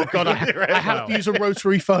one's like, oh God, I have to use a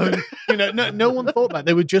rotary phone. No one thought that.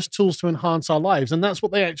 They were just tools to enhance our lives. And that's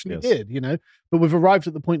what they actually did, But we've arrived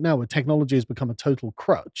at the point now where technology has become a total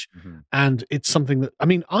crutch. Mm-hmm. And it's something that, I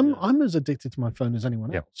mean, I'm as addicted to my phone as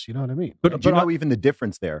anyone else. You know what I mean? But even the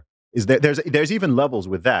difference there is that there's even levels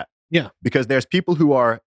with that. Yeah. Because there's people who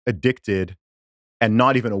are addicted and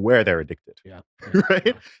not even aware they're addicted. Yeah. Right?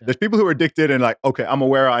 Yeah. There's people who are addicted and like, okay, I'm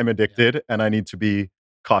aware I'm addicted and I need to be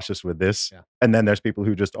cautious with this. Yeah. And then there's people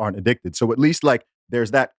who just aren't addicted. So at least like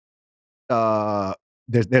there's that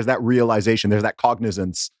there's that realization, there's that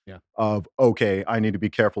cognizance of, okay, I need to be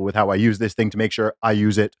careful with how I use this thing to make sure I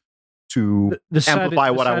use it to amplify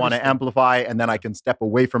what I want to amplify, and then I can step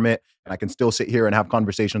away from it and I can still sit here and have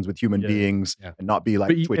conversations with human beings and not be like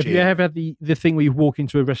twitching. Have you ever had the thing where you walk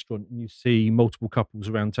into a restaurant and you see multiple couples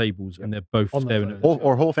around tables and they're both staring at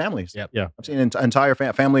or whole families? Yeah. I've seen an entire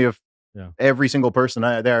family of every single person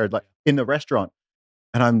there like in the restaurant.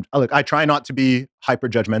 And I try not to be hyper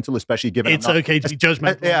judgmental, especially given it's okay to be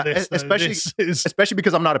judgmental. Yeah, on this, especially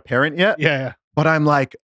because I'm not a parent yet. Yeah. But I'm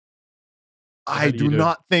like, I do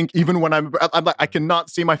not think, even when I'm like, I cannot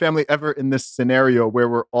see my family ever in this scenario where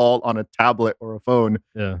we're all on a tablet or a phone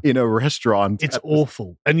in a restaurant. It's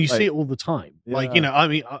awful. And you see it all the time. Yeah. Like, I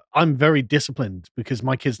mean, I'm very disciplined because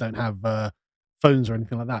my kids don't have phones or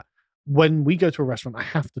anything like that. When we go to a restaurant, I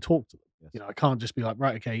have to talk to them. Yes. I can't just be like,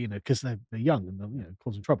 right, okay, because they're young and they're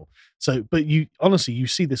causing trouble. So, but you honestly, you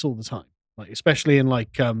see this all the time, like especially in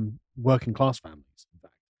like working class families, in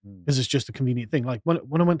fact, because it's just a convenient thing. Like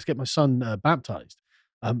when I went to get my son baptized,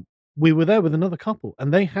 we were there with another couple,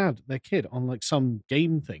 and they had their kid on like some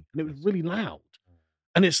game thing, and it was really loud.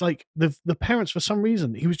 And it's like the parents, for some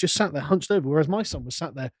reason, he was just sat there hunched over, whereas my son was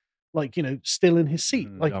sat there, like still in his seat,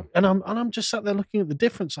 like, and I'm just sat there looking at the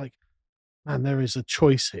difference, like. Man, there is a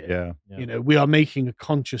choice here. Yeah. We are making a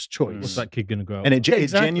conscious choice. What's that kid going to grow up? And it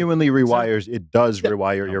genuinely rewires, it does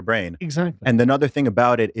rewire your brain. Exactly. And another thing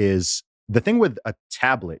about it is the thing with a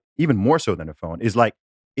tablet, even more so than a phone, is like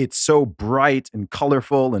it's so bright and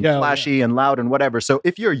colorful and flashy and loud and whatever. So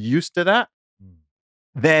if you're used to that,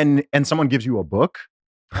 then, and someone gives you a book,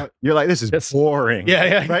 you're like, this is boring.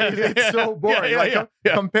 Right? It's so boring.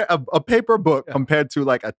 Compare a paper book compared to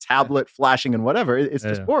like a tablet flashing and whatever. It's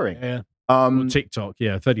just boring. TikTok,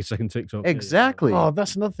 30-second TikTok. Exactly. Oh,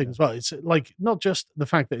 that's another thing as well. It's like not just the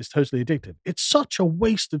fact that it's totally addictive. It's such a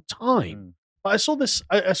waste of time. I saw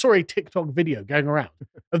a TikTok video going around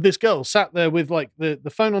of this girl sat there with like the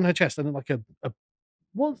phone on her chest and then like a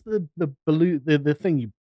what's the balloon, the thing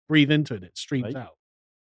you breathe into it streams out.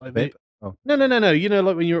 Like No.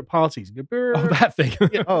 Like when you're at parties. You go, that thing.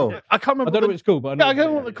 I can't remember. I don't know what it's called, but I don't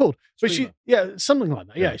know what they're called. But something like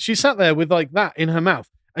that. Yeah, she sat there with like that in her mouth.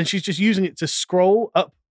 And she's just using it to scroll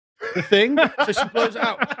up the thing, so she blows it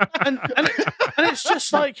out. And it's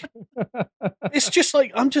just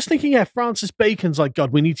like I'm just thinking, Francis Bacon's like,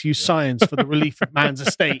 God, we need to use science for the relief of man's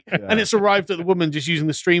estate, and it's arrived at the woman just using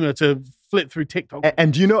the streamer to flip through TikTok.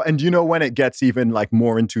 And do you know when it gets even like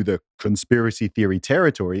more into the conspiracy theory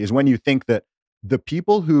territory is when you think that the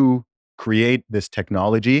people who create this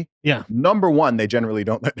technology, number one, they generally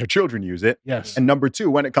don't let their children use it. Yes. And number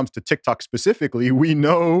two, when it comes to TikTok specifically, we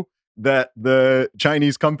know that the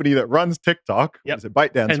Chinese company that runs TikTok, is it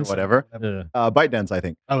ByteDance or whatever? ByteDance, I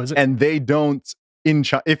think. Oh, is it? And they don't,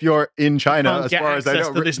 if you're in China, as far as I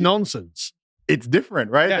know, to this nonsense. It's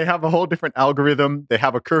different, right? They have a whole different algorithm. They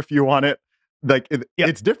have a curfew on it. Like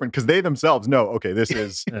it's different because they themselves know, okay, this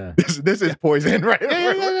is this is poison, right?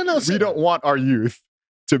 We don't want our youth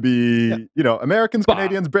to be, Americans,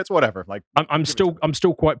 Canadians, Brits, whatever. Like, I'm still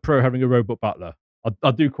quite pro having a robot butler.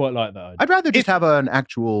 I do quite like that idea. I'd rather just have an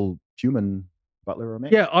actual human butler or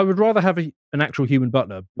maid. Yeah, I would rather have an actual human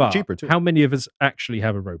butler, but cheaper too. How many of us actually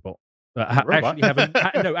have a robot?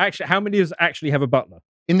 Actually how many of us actually have a butler?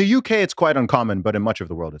 In the UK, it's quite uncommon, but in much of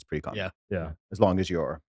the world, it's pretty common. Yeah. As long as you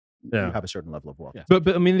have a certain level of wealth. Yeah.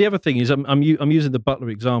 But I mean, the other thing is, I'm using the butler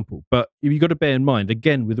example, but you've got to bear in mind,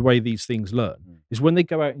 again, with the way these things learn, is when they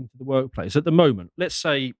go out into the workplace. At the moment, let's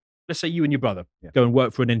say you and your brother go and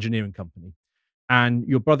work for an engineering company, and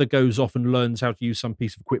your brother goes off and learns how to use some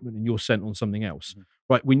piece of equipment, and you're sent on something else.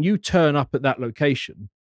 Right? When you turn up at that location,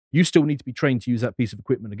 you still need to be trained to use that piece of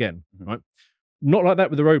equipment again. Right? Not like that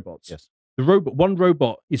with the robots. Yes. One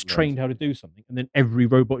robot is trained how to do something, and then every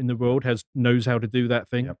robot in the world knows how to do that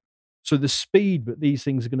thing. Yep. So the speed that these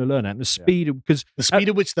things are going to learn at, and the speed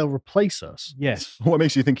at which they'll replace us. Yes. What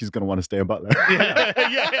makes you think he's going to want to stay a butler?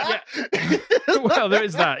 Well, there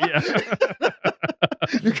is that. Yeah.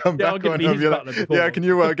 You come back on him. Can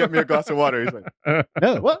you get me a glass of water? He's like,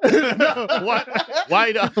 no. What? No. Why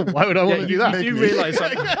would I want to do that? You realize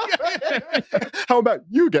something. How about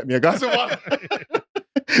you get me a glass of water?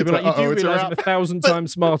 You do realize I'm 1,000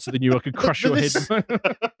 times smarter than you. I could crush your head.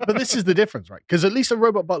 But this is the difference, right? Because at least a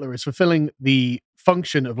robot butler is fulfilling the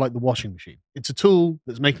function of like the washing machine. It's a tool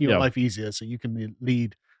that's making your life easier so you can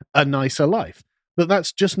lead a nicer life. but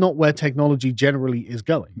that's just not where technology generally is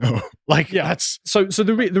going. No. Like, Yeah. that's So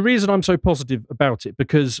the reason I'm so positive about it,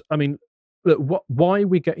 because I mean, look, why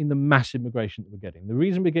we're getting the mass immigration that we're getting. The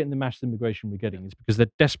reason we're getting the mass immigration we're getting is because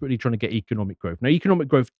they're desperately trying to get economic growth. Now, economic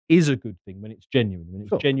growth is a good thing when it's genuine, when it's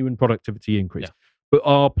Sure. genuine productivity increase. Yeah. But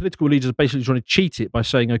our political leaders are basically trying to cheat it by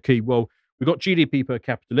saying, okay, well, we've got GDP per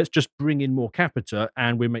capita. Let's just bring in more capita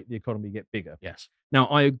and we make the economy get bigger. yes. Now,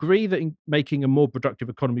 I agree that in making a more productive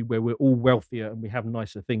economy where we're all wealthier and we have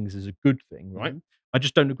nicer things is a good thing, right? I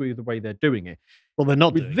just don't agree with the way they're doing it. Well, they're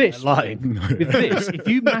not With doing this, it. They're lying. With this, if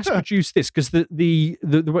you mass produce this, because the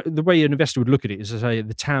way an investor would look at it is to say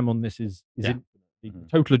the TAM on this is Yeah. infinite. The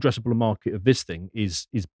total addressable market of this thing is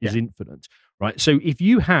Yeah. infinite, right? So if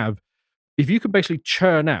you can basically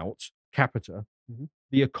churn out capita, Mhm.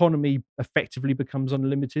 the economy effectively becomes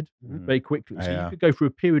unlimited Mhm. very quickly. So Yeah. you could go through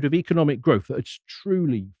a period of economic growth that is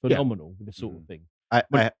truly phenomenal with this sort of thing.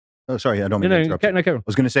 Oh, sorry, I don't No, mean to no, interrupt you. carry on. I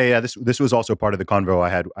was going to say, yeah, this was also part of the convo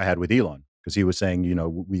I had with Elon, because he was saying,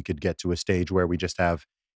 we could get to a stage where we just have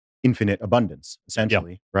infinite abundance,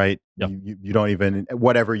 essentially, right? Yeah. You don't even,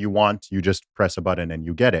 whatever you want, you just press a button and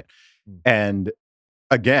you get it. And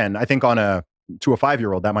again, I think to a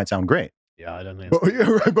 5-year-old, that might sound great. Yeah, I don't think But, yeah,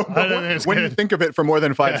 right, but I don't think it's when you good. think of it for more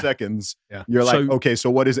than 5 Yeah. seconds, Yeah. you're like, So- okay, so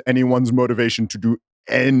what is anyone's motivation to do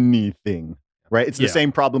anything? Right? It's the Yeah.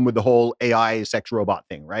 same problem with the whole AI sex robot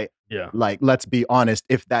thing, right? Yeah. Like, let's be honest,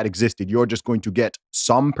 if that existed, you're just going to get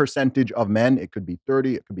some percentage of men. It could be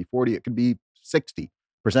 30, it could be 40, it could be 60%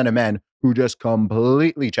 of men who just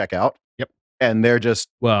completely check out. Yep. And they're just,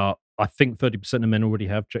 Well, I think 30% of men already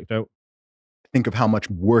have checked out. think of how much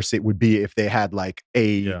worse it would be if they had like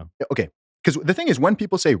Yeah. okay. Because the thing is, when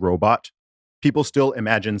people say robot, people still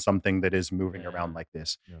imagine something that is moving around like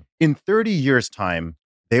this. Yeah. In 30 years' time,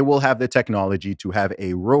 they will have the technology to have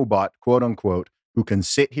a robot, quote unquote, who can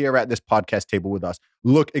sit here at this podcast table with us,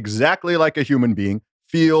 look exactly like a human being,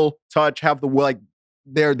 feel, touch, have the, like,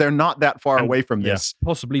 they're not that far And- away from yeah, this.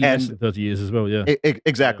 possibly less And- than 30 years as well. Yeah.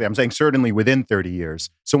 Exactly. Yeah. I'm saying certainly within 30 years.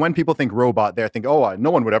 So when people think robot, they're thinking, oh, no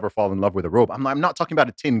one would ever fall in love with a robot. I'm not talking about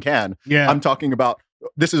a tin can. Yeah. I'm talking about,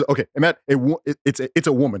 this is, okay, it's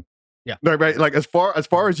a woman. Yeah. Right. Like, as far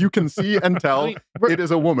as you can see and tell, I mean, it is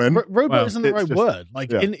a woman. robot Well, isn't the it's right just- word.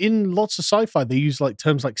 Like, yeah. in lots of sci-fi, they use like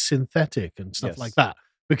terms like synthetic and stuff Yes. like that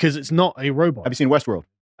because it's not a robot. Have you seen Westworld?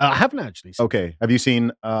 I haven't actually. Seen Okay. Have you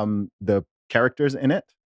seen the characters in it?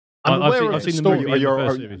 I'm I've aware seen- of I've the seen the story. movie. the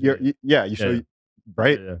first series, yeah. You show, Yeah.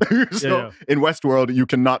 right? Yeah, So yeah. in Westworld, you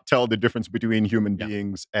cannot tell the difference between human Yeah.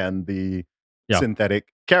 beings and the Yeah. synthetic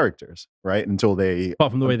characters, right? Until they,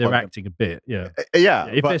 Apart from the way they're unplug them. acting a bit. Yeah. Yeah.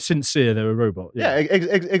 If but- they're sincere, they're a robot. yeah,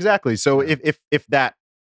 exactly. So Yeah. if that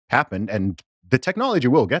happened, and the technology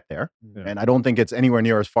will get there, Yeah. and I don't think it's anywhere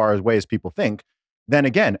near as far away as people think, then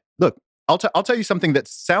again, look, I'll tell you something that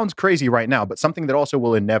sounds crazy right now, but something that also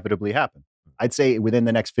will inevitably happen. I'd say within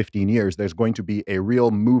the next 15 years, there's going to be a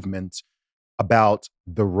real movement about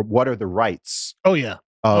what are the rights Oh yeah.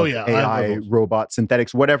 of yeah, I have AI, robots. robots,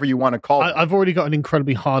 synthetics, whatever you want to call them. I've already got an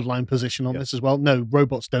incredibly hardline position on Yes. this as well. No,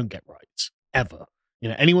 robots don't get rights ever.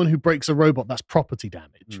 Anyone who breaks a robot, that's property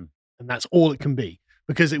damage, Mm. and that's all it can be.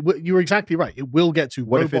 Because you're exactly right. It will get to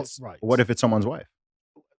What if robots' it's rights. what if it's someone's wife?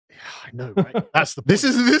 I know, right? That's the point. This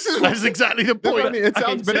is That's exactly the That's what point. I mean. It Okay,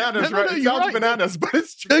 sounds so- bananas, no, right? no, It you're sounds right. bananas, but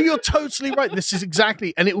it's true. No, you're totally right. This is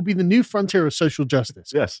exactly, and it will be the new frontier of social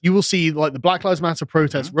justice. Yes. You will see like the Black Lives Matter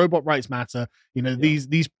protests, robot rights matter.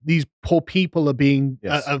 These poor people are being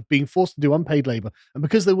Yes. forced to do unpaid labor, and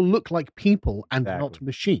because they will look like people and not Exactly.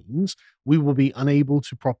 machines, we will be unable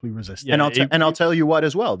to properly resist. Yeah, them. And I'll tell you what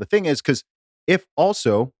as well. The thing is, because if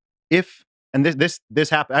and this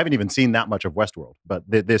happened, I haven't even seen that much of Westworld, but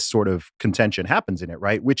this sort of contention happens in it,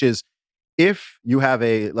 right? Which is, if you have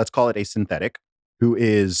let's call it a synthetic, who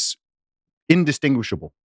is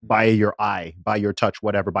indistinguishable by your eye, by your touch,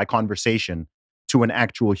 whatever, by conversation to an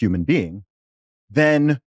actual human being,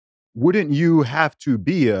 then wouldn't you have to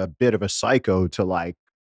be a bit of a psycho to like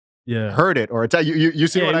Yeah. hurt it or attack? You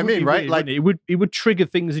see Yeah, what it I would be mean, right? weird, Like, wouldn't it? It would trigger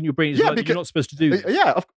things in your brain. Yeah, Like, because- you're not supposed to do this.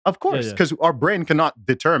 yeah, of course, yeah. because our brain cannot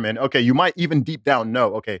determine. Okay, you might even deep down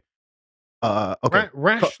know. Okay, okay.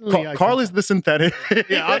 Rationally, I Carl can- is the synthetic.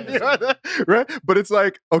 Yeah, I'm the right. But it's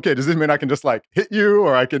like, okay, does this mean I can just like hit you,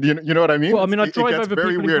 or I could, you know what I mean? Well, I mean, I It drive gets over very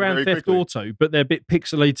people in weird Grand very Theft quickly. Auto, but they're a bit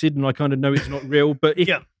pixelated, and I kind of know it's not real. But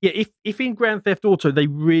if in Grand Theft Auto they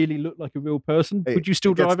really look like a real person, Hey, would you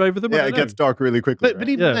still it gets- drive over them? I Yeah, don't it gets know. dark really quickly. But right?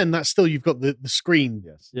 even Yeah. then, that's still you've got the screen,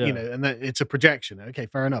 yes, Yeah. and that it's a projection. Okay,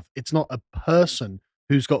 fair enough. It's not a person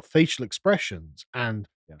who's got facial expressions and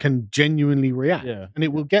can genuinely react, Yeah. and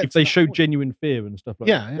it will get if to they that show point. genuine fear and stuff like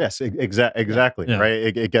Yeah, Yes, exactly. Yeah.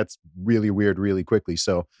 Right. It gets really weird really quickly.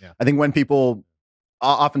 So Yeah. I think when people,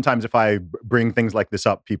 oftentimes, if I bring things like this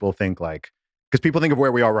up, people think like, because people think of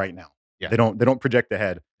where we are right now. Yeah. They don't project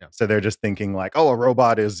ahead. Yeah. So they're just thinking like, oh, a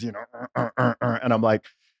robot is, and I'm like,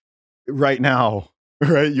 right now,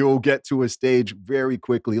 right? You'll get to a stage very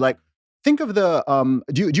quickly. Like, think of the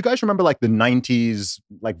do you guys remember like the 90s,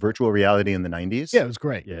 like virtual reality in the 90s? yeah, it was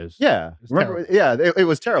great. that. Yes. Yeah. was Remember? Yeah, it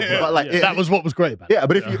was terrible. Yeah, but like yeah. That was what was great about it. yeah,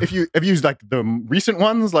 but if you use like the recent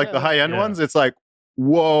ones, like the Yeah. high end Yeah. ones, it's like,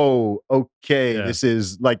 whoa, okay, Yeah. this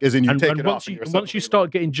is like, as in you take And it once off. you And you're once you suddenly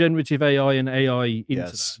start getting generative AI and AI into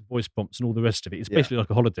Yes. that, voice prompts and all the rest of it, it's Yeah. basically like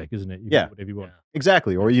a holodeck, isn't it? You can Yeah. do whatever you want.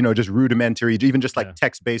 exactly, or just rudimentary, even just like Yeah.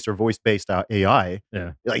 text based or voice based AI.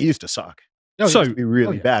 Yeah. Like it used to suck. Oh, So- It used to be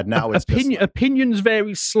really yeah. bad. Now it's just like, Opinions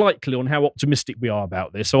vary slightly on how optimistic we are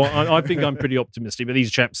about this. So I think I'm pretty optimistic, but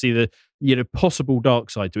these chaps see the possible dark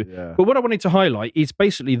side to it. yeah. But what I wanted to highlight is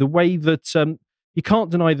basically the way that you can't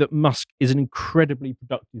deny that Musk is an incredibly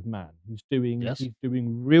productive man. He's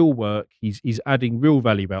doing real work. He's adding real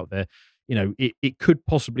value out there. It could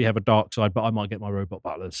possibly have a dark side, but I might get my robot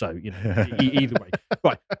butler. So either way,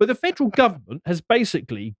 right. But the federal government has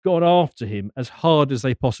basically gone after him as hard as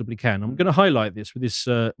they possibly can. I'm going to highlight this with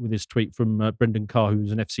this tweet from Brendan Carr,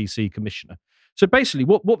 who's an FCC commissioner. So basically,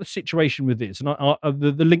 what the situation with this, and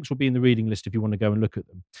the links will be in the reading list if you want to go and look at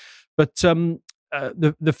them. But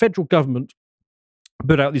the federal government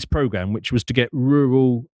put out this program, which was to get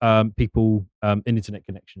rural people an internet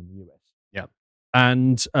connection in the US. Yeah.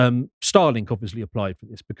 And Starlink obviously applied for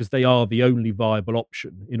this because they are the only viable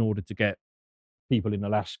option in order to get people in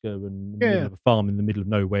Alaska and in the middle of a farm in the middle of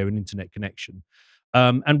nowhere an internet connection.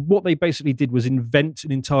 And what they basically did was invent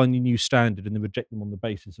an entirely new standard and then reject them on the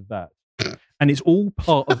basis of that. And it's all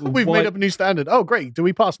part of We've made up a new standard. Oh, great. Do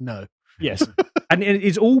we pass? No. Yes, and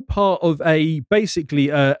it's all part of a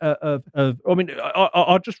basically. I mean,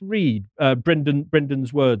 I'll just read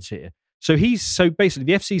Brendan's words here. So basically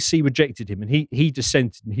the FCC rejected him, and he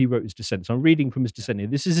dissented, and he wrote his dissent. So I'm reading from his dissent here.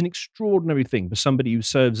 This is an extraordinary thing for somebody who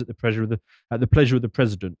serves at the pleasure of the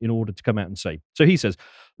president in order to come out and say. So he says,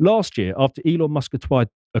 last year, after Elon Musk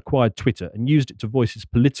acquired Twitter and used it to voice his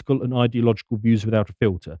political and ideological views without a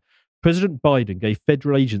filter, President Biden gave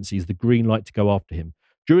federal agencies the green light to go after him.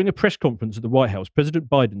 During a press conference at the White House, President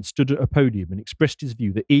Biden stood at a podium and expressed his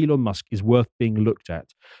view that Elon Musk is worth being looked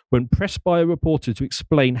at. When pressed by a reporter to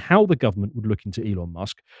explain how the government would look into Elon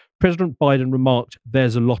Musk, President Biden remarked,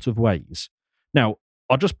 "There's a lot of ways." Now,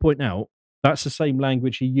 I'll just point out, that's the same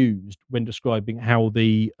language he used when describing how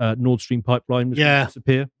the Nord Stream pipeline was going to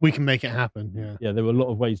disappear. We can make it happen. Yeah. Yeah, there were a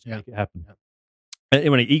lot of ways to make it happen.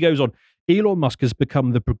 Anyway, he goes on, Elon Musk has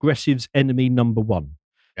become the progressives' enemy number one.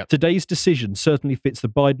 Yep. Today's decision certainly fits the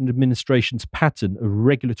Biden administration's pattern of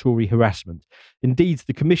regulatory harassment. Indeed,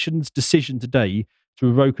 the commission's decision today to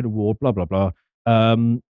revoke an award, blah, blah, blah.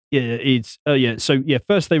 First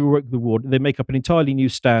they revoke the award. They make up an entirely new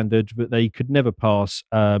standard that they could never pass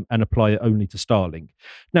and apply it only to Starlink.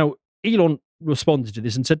 Now, Elon responded to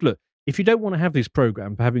this and said, look, if you don't want to have this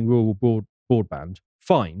program for having rural broadband,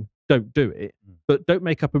 fine, don't do it, but don't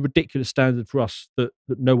make up a ridiculous standard for us that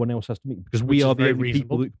no one else has to meet, because we are the only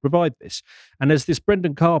people that provide this. And as this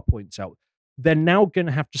Brendan Carr points out, they're now going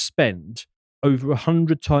to have to spend over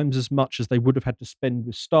 100 times as much as they would have had to spend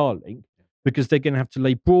with Starlink, because they're going to have to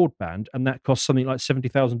lay broadband, and that costs something like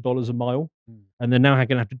 $70,000 a mile. And they're now going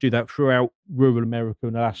to have to do that throughout rural America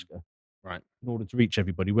and Alaska, right, in order to reach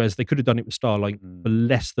everybody, whereas they could have done it with Starlink for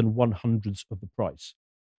less than 1/100th of the price.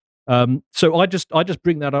 So I just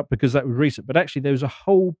bring that up because that was recent, but actually there was a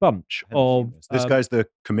whole bunch of this guy's the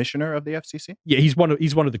commissioner of the FCC. Yeah, he's one of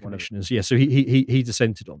the commissioners. Yeah, so he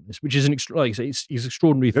dissented on this, which is like I say, it's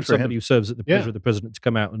extraordinary for somebody who serves at the pleasure of the president to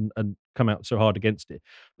come out and come out so hard against it.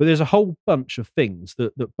 But there's a whole bunch of things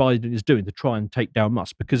that Biden is doing to try and take down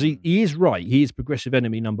Musk, because he is right. He is progressive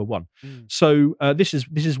enemy number one. So this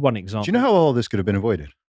is one example. Do you know how all this could have been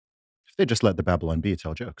avoided if they just let the Babylon Bee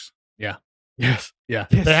tell jokes? Yeah. Yes. Yeah.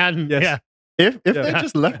 Yes. They hadn't. Yes. Yeah. If they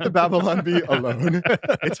just left the Babylon Bee alone,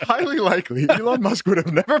 it's highly likely Elon Musk would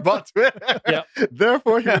have never bought Twitter. Yeah.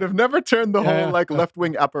 Therefore, he would have never turned the whole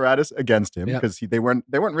left-wing apparatus against him, because they weren't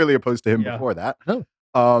really opposed to him before that. No.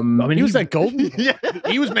 I mean, he was that golden. Yeah.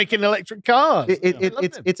 He was making electric cars.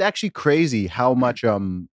 It's actually crazy how much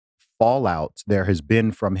fallout there has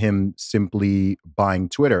been from him simply buying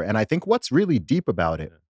Twitter. And I think what's really deep about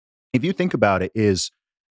it, if you think about it, is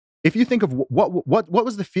if you think of what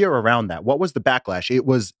was the fear around that? What was the backlash? It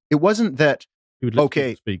wasn't that he would let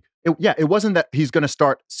people speak. It wasn't that he's going to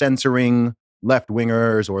start censoring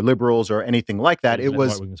left-wingers or liberals or anything like that. It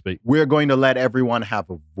was, right-wingers speak. we're going to let everyone have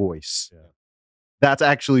a voice. That's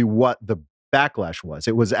actually what the backlash was.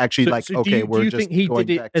 It was actually do you think he did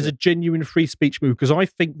it as a genuine free speech move? Because I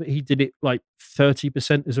think that he did it like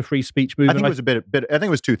 30% as a free speech move. I think it was a bit. I think it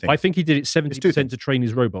was two things. I think he did it 70% to train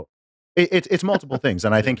his robot. It's multiple things,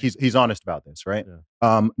 and I think he's honest about this, right?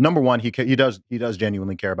 Yeah. Number one, he does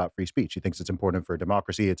genuinely care about free speech. He thinks it's important for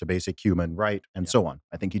democracy. It's a basic human right, and so on.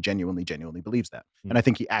 I think he genuinely believes that, and I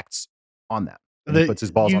think he acts on that. He puts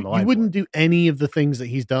his balls on the line. You wouldn't do any of the things that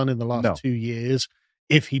he's done in the last 2 years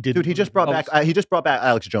if he didn't. Dude, he just brought back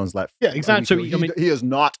Alex Jones left. Yeah, exactly. So he is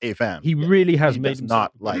not a fan. He really has made him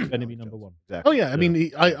not like enemy number one. Exactly. Oh yeah, I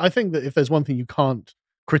mean, I think that if there's one thing you can't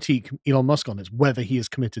critique Elon Musk on, is whether he is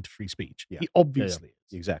committed to free speech. He obviously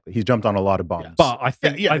is. Exactly. He's jumped on a lot of bombs. But I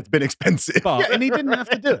think it's been expensive. And he didn't have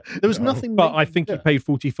to do it. There was nothing. But I think he paid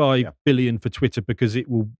 45 billion for Twitter because it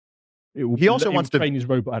will. He also wants to train his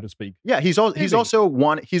robot how to speak. Yeah, he's also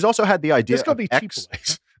had the idea. There's got to be cheaper X.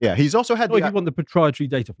 ways. Yeah, he's also had. If you want the proprietary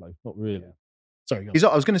data flow, not really. Sorry,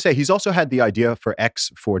 I was going to say he's also had the idea for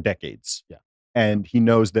X for decades. Yeah, and he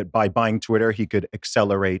knows that by buying Twitter, he could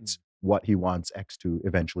accelerate what he wants X to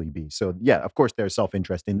eventually be. So yeah, of course, there's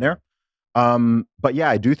self-interest in there. But yeah,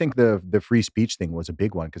 I do think the free speech thing was a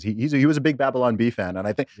big one because he was a big Babylon Bee fan, and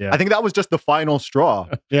I think that was just the final straw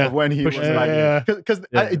of when he was like, because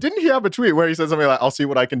didn't he have a tweet where he said something like, "I'll see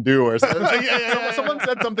what I can do," or something? Someone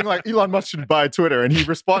said something like Elon Musk should buy Twitter, and he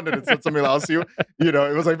responded and said something like, "I'll see you." You know,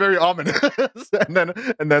 it was like very ominous.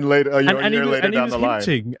 and then later, a year later down the line,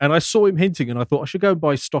 hinting, and I saw him hinting, and I thought I should go and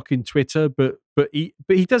buy stock in Twitter, but he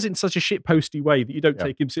does it in such a shit posty way that you don't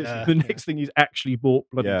take him seriously. The next thing he's actually bought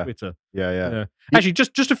bloody Twitter. Yeah. Actually,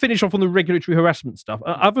 just to finish off on the regulatory harassment stuff,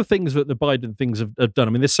 other things that the Biden things have done.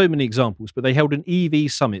 I mean, there's so many examples, but they held an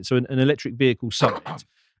EV summit, so an electric vehicle summit,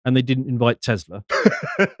 and they didn't invite Tesla.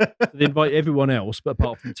 They invite everyone else, but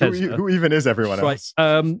apart from Tesla. Who even is everyone else?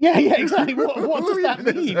 Exactly. What does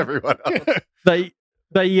that mean? Everyone else?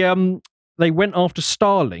 They went after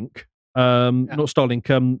Starlink. Not Starlink,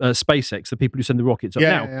 SpaceX, the people who send the rockets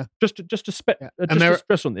up. Just to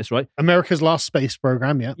stress on this, right? America's last space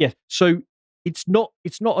program, Yeah. So it's not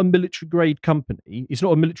a military grade company. It's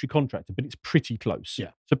not a military contractor, but it's pretty close. Yeah.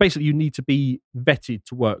 So basically, you need to be vetted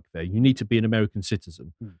to work there. You need to be an American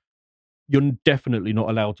citizen. You're definitely not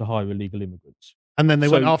allowed to hire illegal immigrants. And then they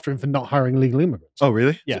went after him for not hiring illegal immigrants. Oh,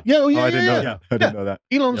 really? Yeah. I didn't know that. I didn't know that.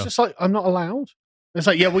 Elon's just like, I'm not allowed. It's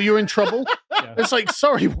like, well, you're in trouble. It's like,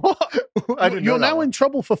 sorry, what? You're now in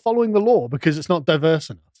trouble for following the law because it's not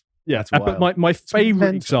diverse enough. Yeah, but my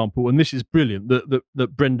favourite example, and this is brilliant,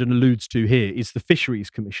 that Brendan alludes to here, is the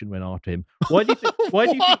Fisheries Commission went after him. Why do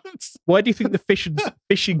you think the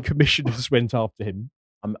fishing commissioners went after him?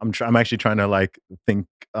 I'm actually trying to think.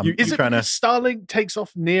 Is it because Starlink takes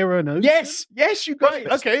off near an ocean? Yes, you got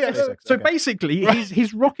it. Okay, So basically,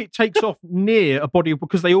 his rocket takes off near a body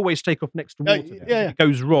because they always take off next to water. If it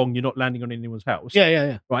goes wrong, you're not landing on anyone's house.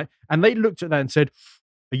 Yeah. Right, and they looked at that and said,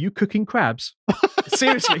 "Are you cooking crabs?"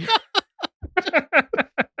 Seriously.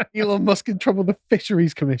 Elon Musk in trouble with the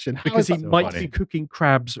Fisheries Commission because he might be cooking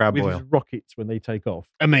crab with his rockets when they take off.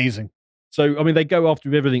 Amazing. So, I mean, they go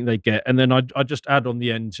after everything they get. And then I just add on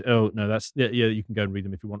the end, you can go and read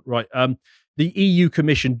them if you want. Right. The EU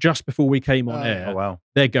Commission, just before we came on air,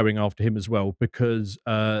 they're going after him as well because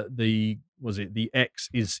the X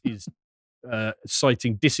is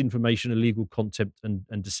citing disinformation, illegal content,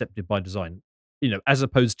 and deceptive by design, as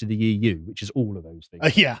opposed to the EU, which is all of those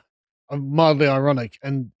things. Mildly ironic.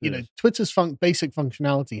 And, Twitter's basic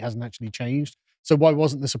functionality hasn't actually changed. So why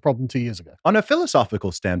wasn't this a problem 2 years ago? On a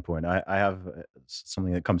philosophical standpoint, I have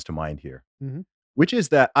something that comes to mind here, mm-hmm. which is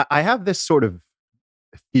that I have this sort of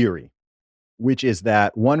theory, which is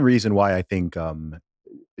that one reason why I think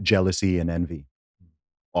jealousy and envy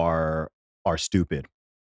are stupid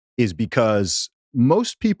is because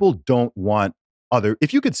most people don't want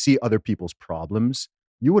if you could see other people's problems,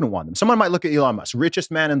 you wouldn't want them. Someone might look at Elon Musk, richest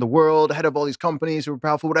man in the world, head of all these companies who are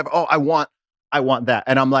powerful, whatever. Oh, I want that.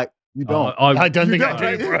 And I'm like, you don't. I don't think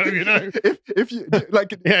I do, bro. If you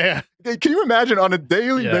can you imagine on a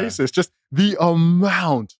daily basis just the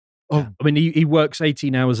amount of? I mean, he works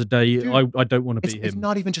 18 hours a day. Dude, I don't want to be him. It's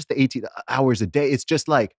not even just the 18 hours a day. It's just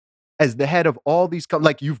like as the head of all these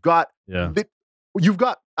you've got.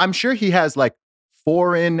 I'm sure he has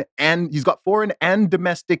foreign and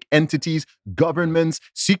domestic entities, governments,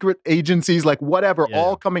 secret agencies, whatever,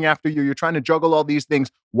 all coming after you. You're trying to juggle all these things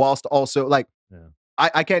whilst also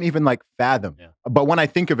I can't even fathom. Yeah. But when I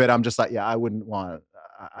think of it, I'm just like, I wouldn't want.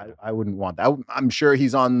 I wouldn't want that. I'm sure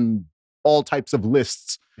he's on all types of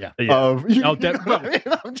lists Yeah. Of I'll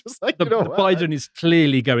well, I'm just like, the, you know the what? Biden is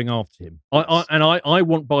clearly going after him. I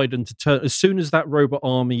want Biden to turn as soon as that robot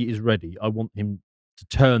army is ready. I want him to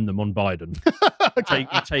turn them on Biden,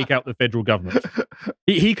 take out the federal government.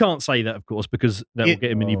 He can't say that, of course, because that will get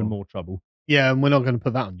him in even more trouble. Yeah, and we're not going to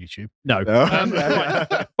put that on YouTube. No. No.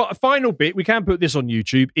 Right. But a final bit, we can put this on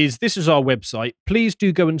YouTube, this is our website. Please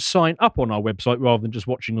do go and sign up on our website rather than just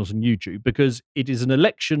watching us on YouTube, because it is an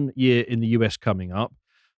election year in the US coming up.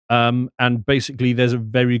 And basically, there's a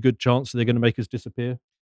very good chance that they're going to make us disappear.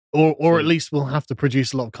 Or at least we'll have to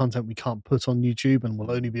produce a lot of content we can't put on YouTube and will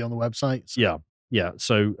only be on the website. So. Yeah.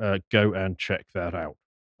 So go and check that out.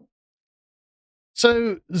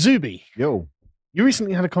 So, Zuby, Yo. you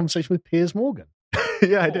recently had a conversation with Piers Morgan.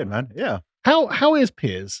 Yeah, I did, man. Yeah. How is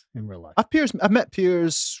Piers in real life? I've met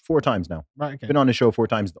Piers 4 times now. Right, okay. Been on his show 4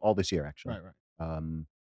 times all this year, actually. Right.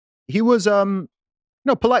 He was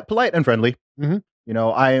polite and friendly. Mm-hmm. You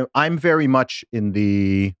know, I'm very much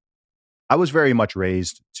I was very much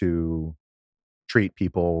raised to treat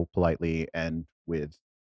people politely and with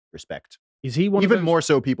respect. Is he one Even of those, more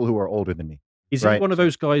so people who are older than me? Is right? he one of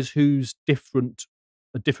those guys who's a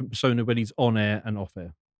different persona when he's on air and off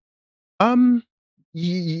air? I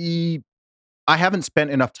haven't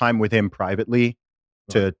spent enough time with him privately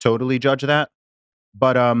to totally judge that.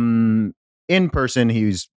 But in person,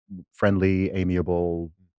 he's friendly,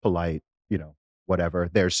 amiable, polite, you know, whatever.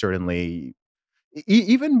 There's certainly,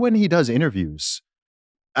 even when he does interviews,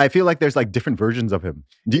 I feel like there's like different versions of him.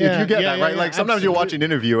 Do you get that, right? Like sometimes you'll watch an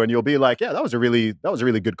interview and you'll be like, yeah, that was a really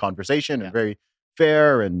good conversation and very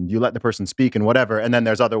fair, and you let the person speak and whatever. And then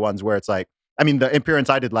there's other ones where it's like, I mean, the appearance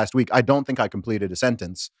I did last week, I don't think I completed a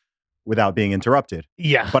sentence without being interrupted.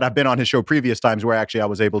 Yeah. But I've been on his show previous times where actually I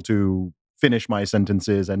was able to finish my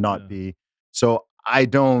sentences and not be. So I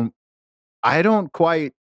don't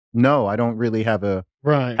quite know. I don't really have a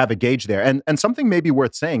gauge there. And something maybe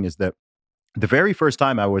worth saying is that the very first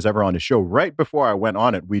time I was ever on his show, right before I went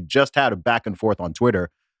on it, we just had a back and forth on Twitter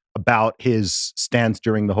about his stance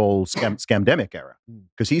during the whole scamdemic era.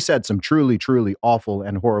 Because he said some truly, truly awful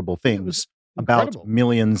and horrible things about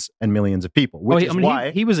millions and millions of people, which is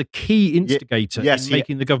why he was a key instigator in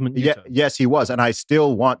making the government U-turn. Yes, he was. And I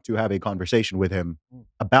still want to have a conversation with him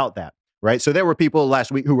about that. Right. So there were people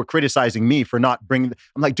last week who were criticizing me for not bringing.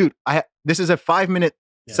 I'm like, dude, this is a 5-minute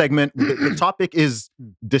segment. The topic is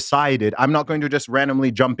decided. I'm not going to just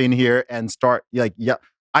randomly jump in here and start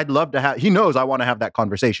I'd love to have. He knows I want to have that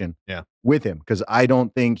conversation with him, because I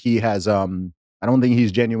don't think he has. I don't think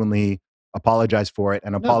he's genuinely apologized for it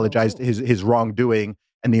and apologized his wrongdoing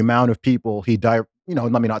and the amount of people let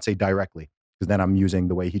me not say directly, because then I'm using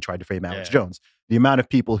the way he tried to frame Alex Jones. The amount of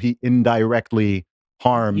people he indirectly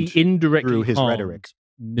harmed through his rhetoric.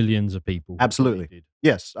 Millions of people. Absolutely.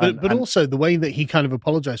 Yes. But also the way that he kind of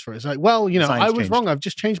apologized for it. It's like, well, I was wrong. I've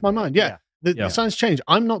just changed my mind. Yeah. The science changed.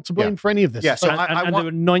 I'm not to blame for any of this. Yeah, so there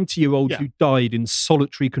were 90-year-olds who died in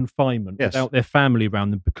solitary confinement without their family around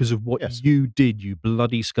them because of what you did, you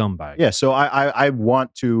bloody scumbag. Yeah, so I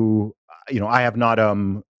want to, I have not,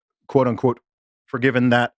 quote unquote, forgiven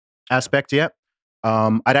that aspect yet.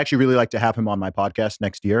 I'd actually really like to have him on my podcast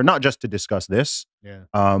next year, not just to discuss this,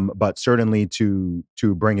 but certainly to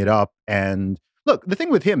bring it up. And look, the thing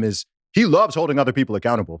with him is, he loves holding other people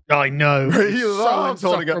accountable. I know. He loves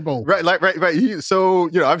holding up. Right.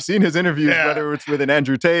 I've seen his interviews, whether it's with an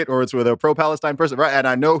Andrew Tate or it's with a pro-Palestine person, right? And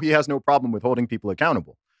I know he has no problem with holding people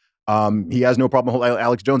accountable. He has no problem holding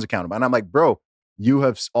Alex Jones accountable. And I'm like, bro, you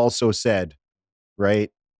have also said,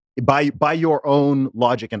 right, by your own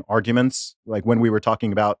logic and arguments, like when we were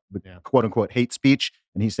talking about the quote unquote hate speech,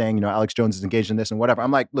 and he's saying, Alex Jones is engaged in this and whatever.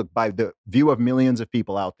 I'm like, look, by the view of millions of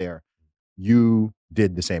people out there, you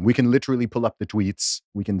did the same. We can literally pull up the tweets.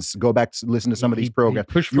 We can go back to listen to some of these programs.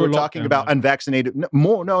 You were talking about unvaccinated.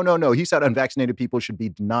 No. He said unvaccinated people should be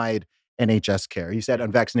denied NHS care. He said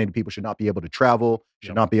unvaccinated people should not be able to travel,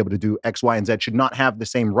 should not be able to do X, Y, and Z, should not have the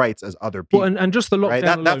same rights as other people. Well, and just the lockdown right?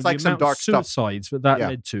 alone, that's like some dark suicides stuff. that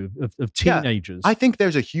led to of teenagers. I think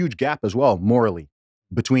there's a huge gap as well, morally,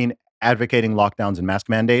 between advocating lockdowns and mask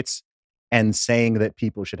mandates and saying that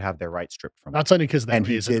people should have their rights stripped from them. That's only because there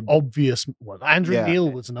is an obvious one. Andrew Neil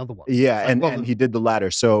was another one. Yeah, and he did the latter.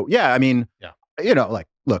 So, I mean,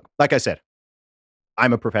 look, like I said,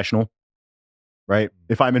 I'm a professional, right?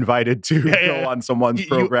 If I'm invited to go on someone's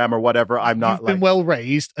program or whatever, I'm not You've been well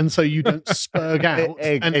raised, and so you don't spurg out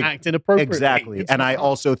and act inappropriately. Exactly. And I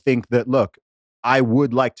also think that, look, I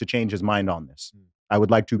would like to change his mind on this. I would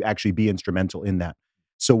like to actually be instrumental in that.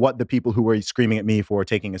 So what the people who were screaming at me for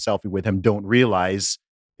taking a selfie with him don't realize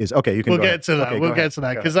is, okay, you can We'll get to that. We'll get to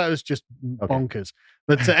that, because that was just bonkers.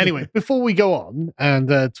 But anyway, before we go on and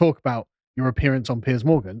talk about your appearance on Piers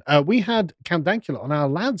Morgan, we had Count Dankula on our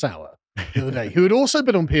Lads Hour the other day, who had also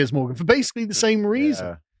been on Piers Morgan for basically the same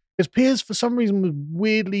reason. Because Piers, for some reason, was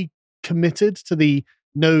weirdly committed to the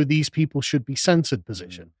no, these people should be censored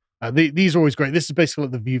position. These are always great. This is basically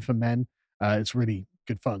like The View for Men. It's really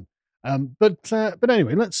good fun. But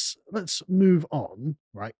anyway, let's move on.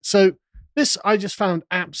 Right. So this I just found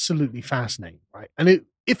absolutely fascinating. Right. And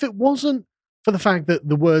if it wasn't for the fact that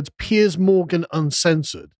the words Piers Morgan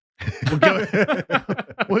uncensored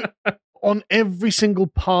were on every single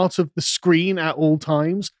part of the screen at all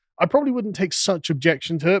times, I probably wouldn't take such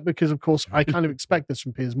objection to it because, of course, I kind of expect this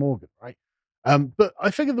from Piers Morgan, right? But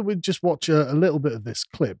I figured that we'd just watch a little bit of this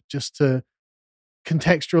clip just to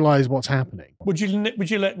contextualize what's happening. Would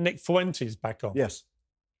you let Nick Fuentes back on? Yes.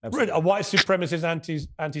 Really? A white supremacist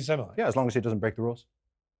anti-Semite? Yeah, as long as he doesn't break the rules.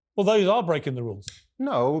 Well, those are breaking the rules.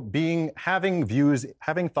 No, having views,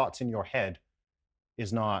 having thoughts in your head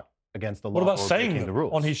is not against the law. What about or saying breaking them the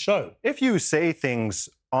rules on his show? If you say things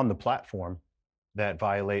on the platform that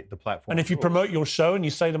violate the platform, And if you rules, promote your show and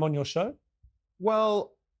you say them on your show?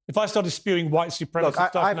 well, If I started spewing white supremacist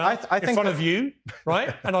stuff now I in think front of you,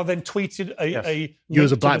 right, and I then tweeted a You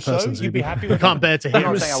as a link to black the show, person, you'd be Zuby. happy I with can't that? bear to I'm hear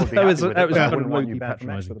not it. saying I would be That happy was- with that it, was but I kind of wouldn't want you low-key banned from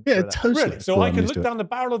X patronising. for the- Yeah, for that. totally. Really? So Well, I I'm can used look to it. down the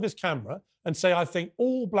barrel of this camera and say, I think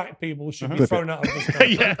all black people should be Clip thrown out of this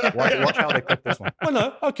country. Yeah. Watch how they clip this one. Well,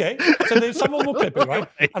 no, okay. So then someone will clip it, right?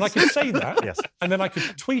 And I could say that, Yes. and then I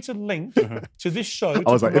could tweet a link to this show.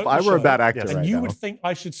 I was like, if I were a bad actor Yes. and right you now, would think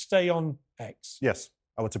I should stay on X. Yes,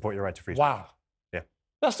 I would support your right to free speech. Wow. Yeah.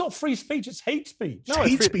 That's not free speech, it's hate speech. No,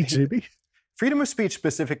 Hate it's speech, Zuby. Freedom of speech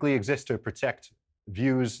specifically exists to protect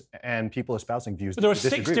views and people espousing views. But there are that you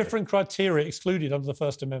 6 disagree with. different criteria excluded under the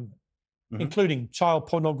First Amendment, including child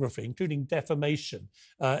pornography, including defamation,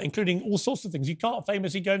 including all sorts of things. You can't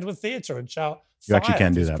famously go into a theatre and shout. You actually "Fire" can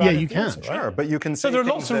if do it's that. crowded Yeah, you can. theatre, right? Sure, but you can say So there are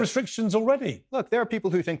things lots of that- restrictions already. Look, there are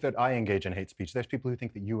people who think that I engage in hate speech. There's people who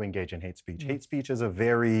think that you engage in hate speech. Hate speech is a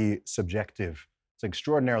very subjective, it's an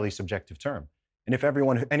extraordinarily subjective term. And if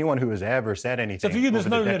anyone who has ever said anything So for you, there's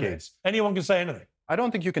over no the decades, limits. Anyone can say anything. I don't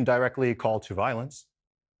think you can directly call to violence.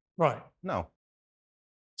 Right. No.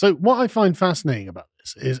 So what I find fascinating about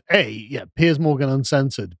this is Piers Morgan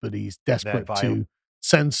uncensored, but he's desperate That to violent.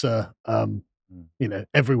 censor,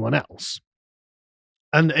 everyone else.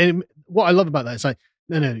 And what I love about that is like,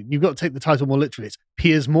 no, you've got to take the title more literally. It's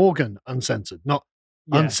Piers Morgan uncensored, not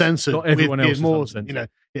Yes, uncensored. not everyone with else Piers is Morgan. uncensored.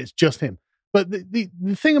 It's just him. But the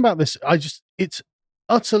thing about this, it's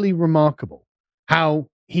utterly remarkable how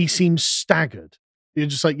he seems staggered. You're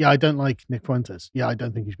just like, I don't like Nick Fuentes. Yeah, I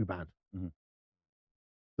don't think he should be banned. Mhm.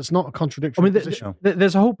 It's not a I contradiction. mean, position.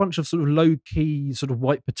 there's a whole bunch of sort of low-key sort of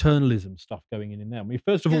white paternalism stuff going in there. I mean,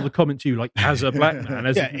 first of all, the comment to you, like, as a black man,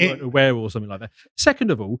 as if you weren't aware or something like that. Second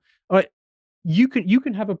of all, you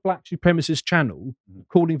can have a black supremacist channel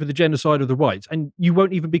calling for the genocide of the whites, and you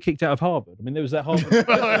won't even be kicked out of Harvard. I mean, there was that Harvard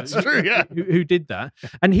That's true, yeah. who did that,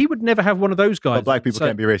 and he would never have one of those guys. but black people say-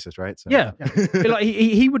 can't be racist, right? So, Yeah, like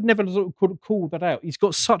he would never sort of call that out. He's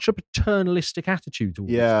got such a paternalistic attitude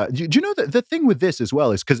towards Yeah. Do you know that the thing with this as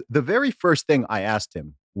well is because the very first thing I asked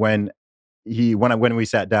him when we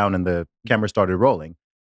sat down and the camera started rolling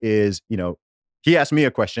is, he asked me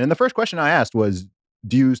a question. And the first question I asked was,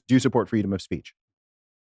 do you support freedom of speech?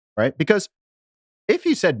 Right? Because if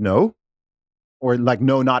he said no, or like,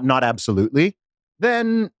 no, not absolutely,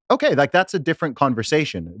 then okay, like that's a different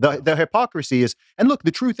conversation. The hypocrisy is, and look, the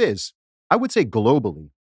truth is, I would say globally,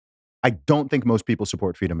 I don't think most people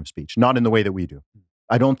support freedom of speech, not in the way that we do.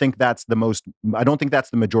 I don't think that's the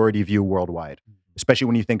majority view worldwide, especially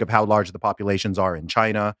when you think of how large the populations are in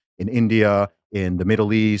China, in India, in the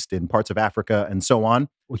Middle East, in parts of Africa, and so on.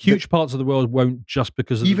 Well, huge parts of the world won't, just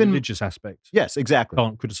because of the religious aspect. Yes, exactly.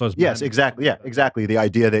 Can't criticize. Yes, Muhammad. exactly. Yeah, exactly. The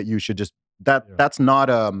idea that you should just that's not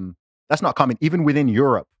common even within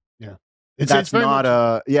Europe. Yeah, That's very not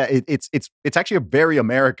much- it's actually a very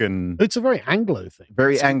American, It's a very Anglo thing.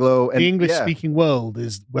 very It's- Anglo, and The English yeah. speaking world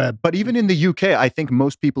is where. But even in the UK, I think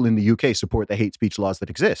most people in the UK support the hate speech laws that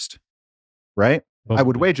exist. Right? I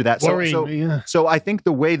would wager that. Worrying me, yeah. So I think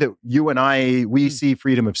the way that you and we see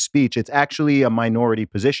freedom of speech, it's actually a minority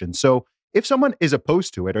position. So if someone is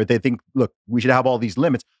opposed to it, or they think, look, we should have all these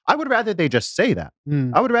limits, I would rather they just say that.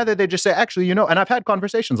 Mm. I would rather they just say, actually, and I've had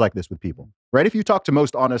conversations like this with people, right? If you talk to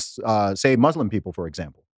most honest, say Muslim people, for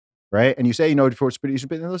example, right? And you say, for speech,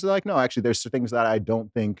 they're like, no, actually, there's things that I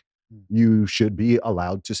don't think you should be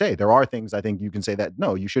allowed to say. There are things I think you can say that,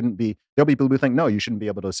 no, you shouldn't be. There'll be people who think, no, you shouldn't be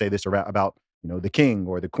able to say this about, the king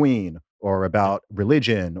or the queen, or about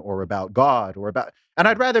religion, or about God, and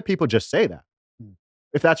I'd rather people just say that.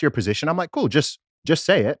 If that's your position, I'm like, cool, just Just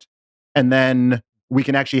say it, and then we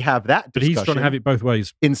can actually have that But discussion. he's trying to have it both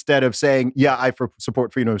ways. Instead of saying, yeah, I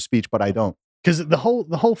support freedom of speech, but I don't. Because the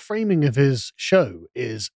whole framing of his show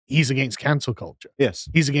is he's against cancel culture. Yes.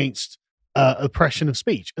 He's against oppression of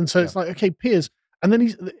speech. And so it's like, okay, Piers. And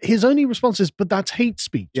then his only response is, but that's hate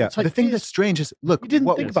speech. Yeah. It's like, The thing Piers, that's strange is, look, you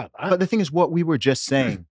didn't think about that. But the thing is, what we were just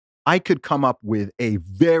saying, I could come up with a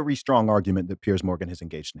very strong argument that Piers Morgan has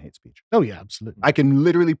engaged in hate speech. Oh, yeah, absolutely. I can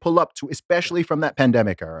literally pull up to, especially from that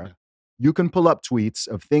pandemic era, Yeah. you can pull up tweets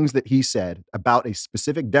of things that he said about a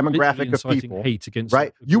specific Literally demographic of inciting people. hate against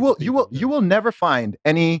Right? a You group will of people, yeah. never find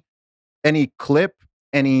any clip,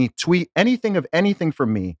 any tweet, anything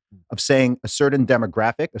from me of saying a certain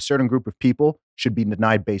demographic, a certain group of people should be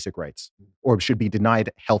denied basic rights or should be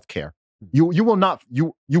denied health care. You will not,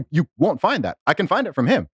 you won't find that. I can find it from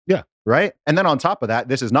him. Yeah. Right. And then on top of that,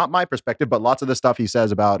 this is not my perspective, but lots of the stuff he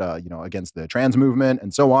says about, against the trans movement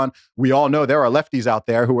and so on. We all know there are lefties out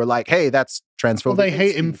there who are like, hey, that's transphobic. Well, they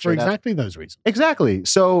hate him speech, for or that's- exactly those reasons. Exactly.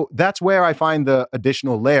 So that's where I find the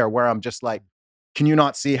additional layer where I'm just like, can you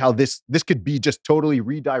not see how this could be just totally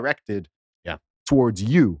redirected towards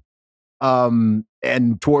you? And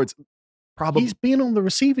towards probably He's been on the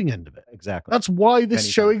receiving end of it. exactly. That's why this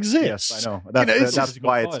Many show times. exists. Yes, I know. it's- That's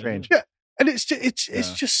why it's strange. Yeah. And it's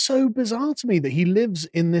just so bizarre to me that he lives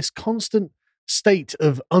in this constant state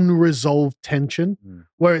of unresolved tension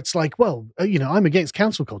where it's like, well, I'm against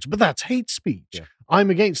cancel culture, but that's hate speech. Yeah. I'm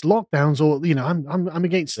against lockdowns, or I'm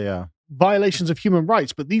against violations of human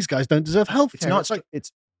rights, but these guys don't deserve health It's care. not. It's like,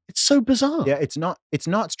 It's it's so bizarre. yeah. It's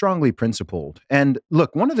not strongly principled. And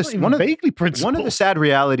look, one of It's the not even vaguely principled. one of the sad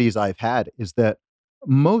realities I've had is that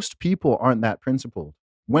most people aren't that principled.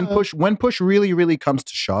 When push really, really comes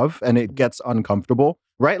to shove and it gets uncomfortable,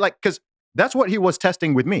 right? Like, because that's what he was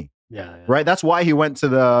testing with me, yeah. right? That's why he went to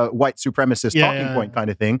the white supremacist talking point kind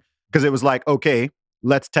of thing, because it was like, okay,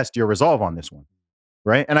 let's test your resolve on this one,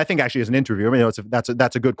 right? And I think actually as an interviewer, I mean,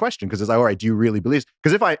 that's a good question, because it's like, all right, do you really believe?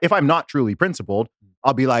 Because if I'm not truly principled,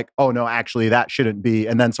 I'll be like, oh no, actually that shouldn't be,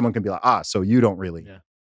 and then someone can be like, so you don't really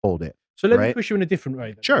hold it. So let me right? push you in a different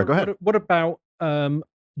way. Then. Sure, go ahead. What about,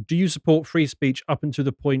 do you support free speech up until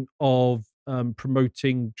the point of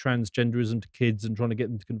promoting transgenderism to kids and trying to get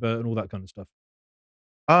them to convert and all that kind of stuff?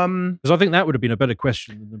 Because I think that would have been a better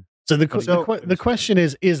question than them. So the question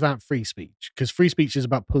is that free speech? Because free speech is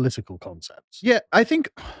about political concepts. Yeah, I think.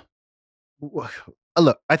 Look,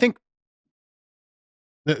 I think.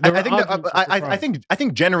 I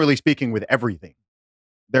think generally speaking, with everything,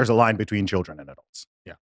 there's a line between children and adults.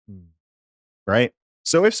 Yeah. Right.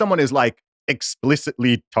 So if someone is like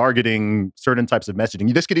explicitly targeting certain types of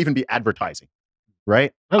messaging, this could even be advertising,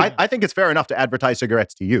 right? Oh, yeah. I think it's fair enough to advertise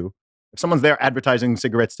cigarettes to you. If someone's there advertising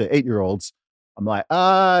cigarettes to 8-year-olds, I'm like,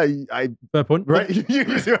 Fair point, right?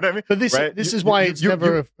 You see what I mean? But this is why it's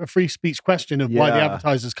never a free speech question of why the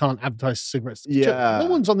advertisers can't advertise cigarettes. Yeah. No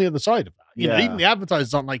one's on the other side of that. You know, even the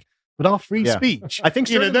advertisers aren't like, but our free speech. I think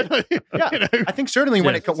certainly, I think certainly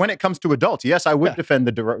when it comes to adults, yes, I would defend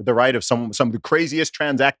the right of some of the craziest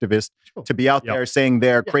trans activists to be out there saying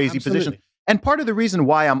their crazy positions. And part of the reason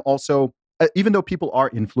why I'm also, even though people are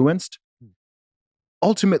influenced,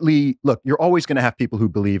 ultimately, look, you're always going to have people who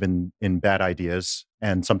believe in bad ideas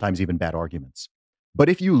and sometimes even bad arguments. But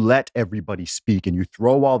if you let everybody speak and you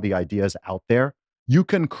throw all the ideas out there, you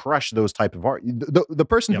can crush those type of the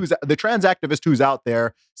person who's the trans activist who's out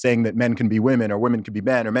there saying that men can be women or women can be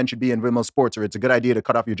men or men should be in women's sports or it's a good idea to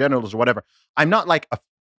cut off your genitals or whatever. I'm not like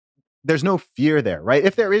there's no fear there, right?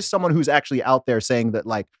 If there is someone who's actually out there saying that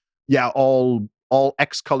like, all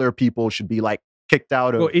X color people should be like kicked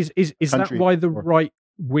out of. Well, is that why the right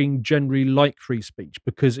wing generally like free speech?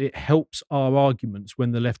 Because it helps our arguments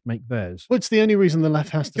when the left make theirs. Well, it's the only reason the left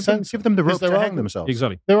has to censor. Give them the rope to hang themselves.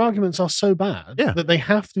 Exactly. Their arguments are so bad that they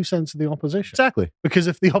have to censor the opposition. Exactly. Because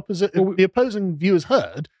if the opposing view is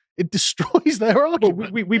heard, it destroys their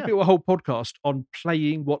argument. Well, we built a whole podcast on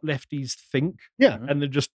playing what lefties think. Yeah. And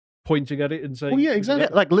then just pointing at it and saying, well, yeah, exactly.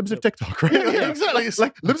 Yeah, like libs of TikTok, right? Yeah, exactly. It's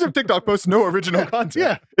like libs of TikTok posts no original content.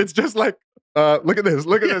 Yeah. It's just like, look at this,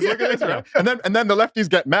 look at this, right? And then the lefties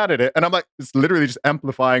get mad at it. And I'm like, it's literally just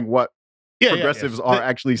amplifying what progressives are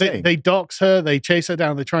actually saying. They dox her, they chase her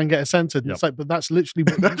down, they try and get her censored. And it's like, but that's literally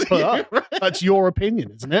what you put up. Right. That's your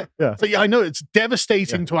opinion, isn't it? Yeah. So I know it's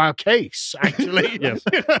devastating to our case, actually. Yes.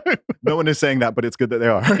 No one is saying that, but it's good that they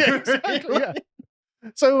are. Yeah, exactly. Yeah.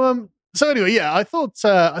 So anyway, I thought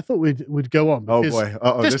we'd go on. Oh boy.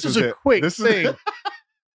 This was a quick thing.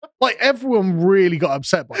 Like everyone really got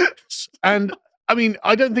upset by this. And I mean,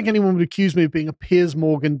 I don't think anyone would accuse me of being a Piers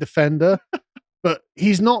Morgan defender, but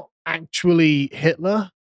he's not actually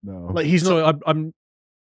Hitler. No. Like he's not. I'm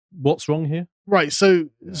what's wrong here? Right. So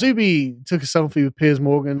Yeah. Zuby took a selfie with Piers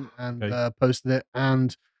Morgan and Okay. posted it.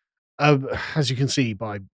 And as you can see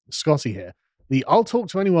by Scotty here, the "I'll talk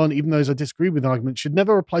to anyone, even those I disagree with" argument should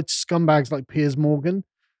never apply to scumbags like Piers Morgan.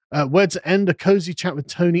 Where to end a cozy chat with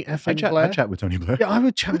Tony effing Blair? I chat with Tony Blair. Yeah, I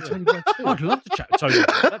would chat with Tony Blair too. I'd love to chat with Tony.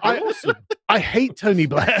 That'd be awesome. I hate Tony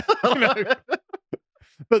Blair. You know?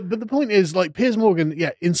 But the point is, like, Piers Morgan,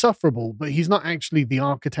 yeah, insufferable, but he's not actually the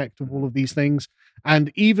architect of all of these things.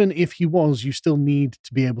 And even if he was, you still need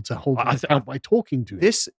to be able to hold him account by talking to him.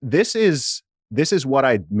 This is what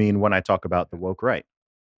I mean when I talk about the woke right.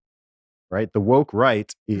 Right? The woke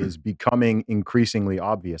right is becoming increasingly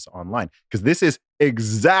obvious online because this is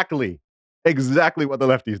exactly what the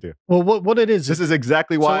lefties do. Well, what it is, This is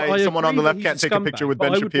exactly why I someone on agree the that left he's can't a take a picture scumbag, with but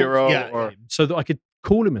Ben I would want to Shapiro. get Or him so that I could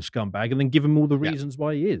call him a scumbag and then give him all the reasons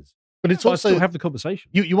why he is. but it's But I also still have the conversation.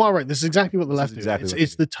 you are right. This is exactly what the This left is do. exactly what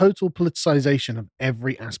It's they the total politicization of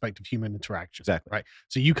every aspect of human interaction. Exactly. Right.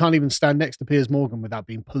 So you can't even stand next to Piers Morgan without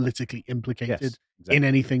being politically implicated Yes, exactly. in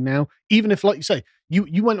anything now. Even if, like you say,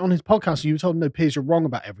 you went on his podcast and you told him, "No, Piers, you're wrong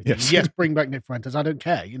about everything. Yes. Yes, bring back Nick Fuentes. I don't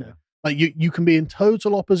care." You know, Yeah. like you can be in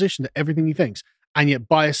total opposition to everything he thinks, and yet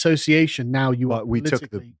by association now you are But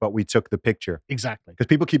we took the picture exactly. because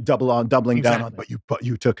people keep doubling down on. Exactly. But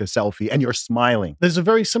you took a selfie and you're smiling. There's a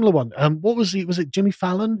very similar one. What was he? Was it Jimmy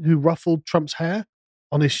Fallon who ruffled Trump's hair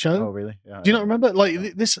on his show? Oh, really? Yeah, Do you not remember?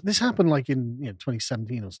 Like this happened like in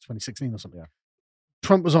 2017 or 2016 or something. Yeah.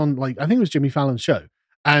 Trump was on, like, I think it was Jimmy Fallon's show,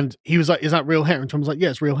 and he was like, "Is that real hair?" And Trump was like, "Yeah,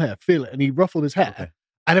 it's real hair. Feel it." And he ruffled his hair, Okay.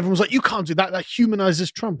 and everyone was like, "You can't do that. That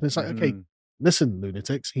humanizes Trump." And it's like, okay, Mm, listen,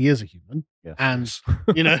 lunatics, he is a human, yes. and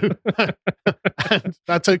you know, and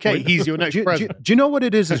that's okay. He's your next president. Do you know what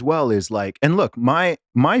it is as well? Is like, and look, my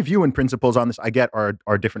view and principles on this, I get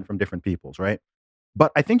are different from different people's, right?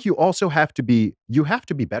 But I think you also have to be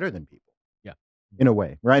better than people. Yeah. In a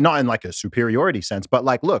way, right? Not in like a superiority sense, but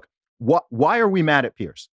like, look, why are we mad at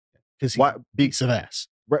Pierce? Because Why? he's a piece of ass.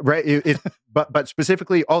 Right. But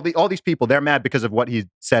specifically, all these people, they're mad because of what he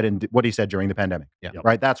said and what he said during the pandemic. Yeah.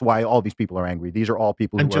 Right. That's why all these people are angry. These are all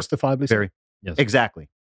people And who are justifiably so. very Yes. exactly.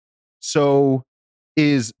 So,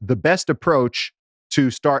 is the best approach to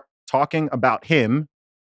start talking about him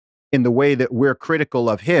in the way that we're critical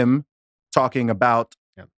of him talking about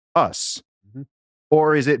Yeah. us, Mhm.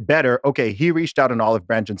 or is it better? Okay, he reached out an olive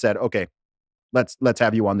branch and said, "Okay, let's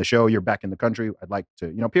have you on the show. You're back in the country. I'd like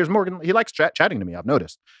to." Piers Morgan, he likes chatting to me. I've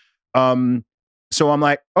noticed. So I'm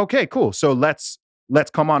like, okay, cool. So let's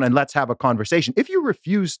come on and let's have a conversation. If you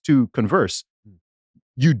refuse to converse,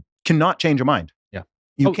 you cannot change your mind. Yeah.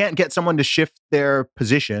 You can't get someone to shift their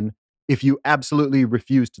position if you absolutely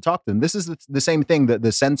refuse to talk to them. This is the same thing that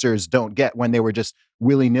the censors don't get when they were just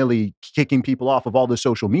willy-nilly kicking people off of all the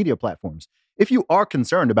social media platforms. If you are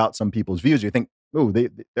concerned about some people's views, you think, oh, they're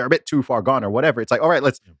a bit too far gone or whatever. It's like, all right,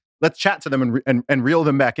 let's chat to them and reel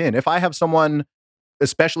them back in. If I have someone,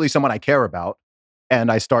 especially someone I care about, and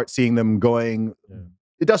I start seeing them going,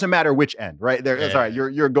 it doesn't matter which end, right? It's all right.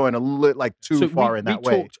 You're going a little like too far in that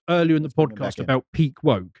way. We talked earlier in the bring them back podcast in. about peak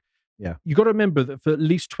woke. Yeah. You got to remember that for at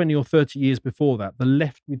least 20 or 30 years before that, the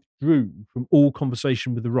left withdrew from all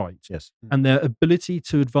conversation with the right. Yes. And their ability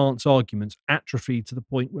to advance arguments atrophied to the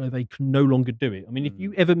point where they can no longer do it. I mean, if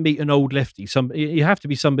you ever meet an old lefty, you have to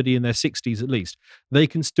be somebody in their 60s at least, they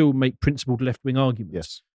can still make principled left-wing arguments.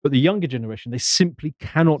 Yes. But the younger generation, they simply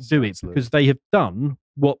cannot do it Absolutely. because they have done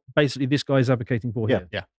what basically this guy is advocating for here.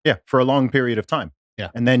 Yeah, for a long period of time. Yeah.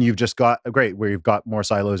 And then you've just got where you've got more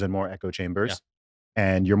silos and more echo chambers.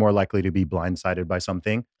 And you're more likely to be blindsided by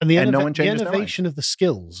something. And the no one changes their mind. innovation of the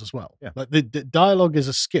skills as well. Yeah. Like the dialogue is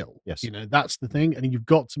a skill. Yes. That's the thing. And you've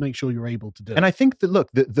got to make sure you're able to do it. And I think that, look,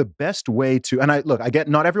 the best way to, and I get,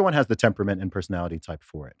 not everyone has the temperament and personality type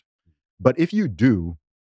for it. But if you do,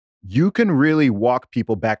 you can really walk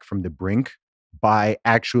people back from the brink by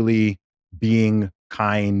actually being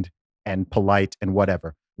kind and polite and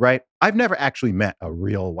whatever, right? I've never actually met a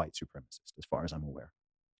real white supremacist as far as I'm aware.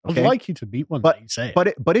 I'd like you to meet one day, say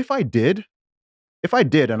it. But if I did,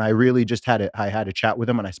 and I really just had a chat with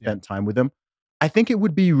them and I spent time with them, I think it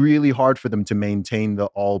would be really hard for them to maintain the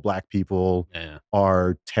all black people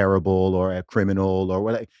are terrible or a criminal or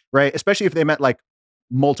what, right? Especially if they met like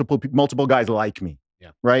multiple guys like me,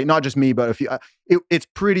 right? Not just me, but if you, it's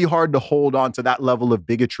pretty hard to hold on to that level of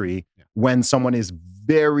bigotry when someone is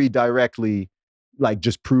very directly like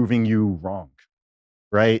just proving you wrong.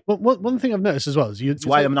 Right. Well, one thing I've noticed as well is it's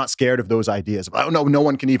why I'm not scared of those ideas. Oh no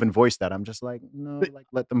one can even voice that. I'm just like, no, like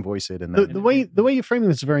let them voice it. And then the way you're framing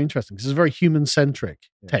this is very interesting because it's a very human centric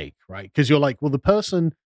take, right? Because you're like, well, the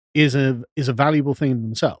person is a valuable thing in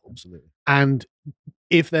themselves, absolutely. and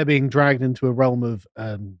if they're being dragged into a realm of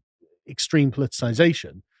extreme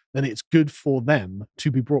politicization, then it's good for them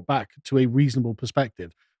to be brought back to a reasonable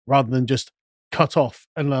perspective rather than just cut off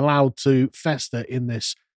and allowed to fester in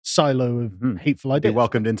this silo of hateful Be ideas.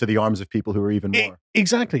 welcomed into the arms of people who are even more.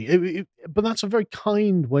 Exactly. But that's a very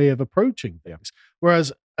kind way of approaching things.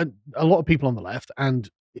 Whereas a lot of people on the left and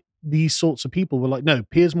these sorts of people were like, no,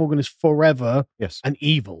 Piers Morgan is forever an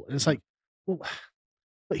evil. And it's like, well,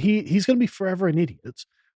 but he's going to be forever an idiot.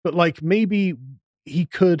 But like maybe he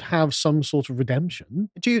could have some sort of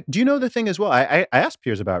redemption. Do you know the thing as well? I asked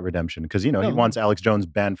Piers about redemption because, you know, he wants Alex Jones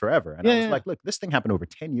banned forever. And I was like, look, this thing happened over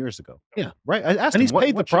 10 years ago. Yeah. Right? I asked and him, he's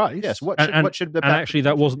paid the price. Yes. What should the And actually,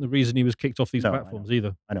 that wasn't the reason he was kicked off these platforms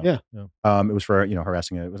either. I know. Yeah. It was for,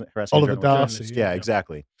 harassing Oliver a Darcy. journalist. Yeah,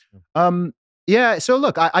 exactly. Yeah. So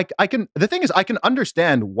look, I can, the thing is, I can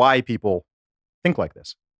understand why people think like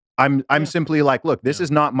this. I'm simply like, look, this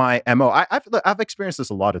is not my MO. I've experienced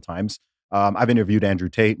this a lot of times. I've interviewed Andrew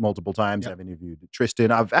Tate multiple times. I've interviewed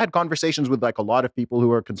Tristan. I've had conversations with like a lot of people who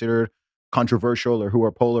are considered controversial or who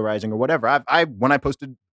are polarizing or whatever. When I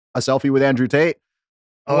posted a selfie with Andrew Tate,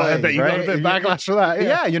 I bet you got a bit of backlash for that.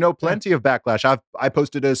 Yeah, plenty of backlash. I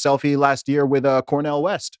posted a selfie last year with Cornel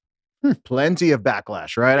West. Plenty of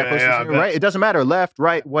backlash, right? I posted right. It doesn't matter, left,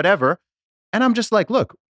 right, whatever. And I'm just like,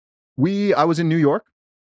 look, I was in New York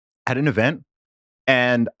at an event,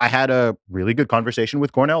 and I had a really good conversation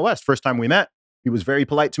with Cornel West. First time we met, he was very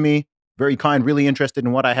polite to me, very kind, really interested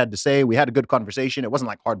in what I had to say. We had a good conversation. It wasn't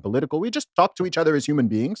like hard political. We just talked to each other as human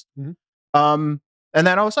beings. And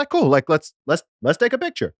then I was like, cool, like let's take a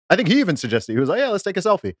picture. I think he even suggested, he was like, yeah, let's take a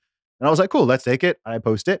selfie. And I was like, cool, let's take it. I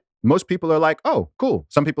post it. Most people are like, oh, cool.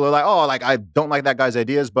 Some people are like, oh, like I don't like that guy's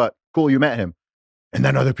ideas, but cool, you met him. And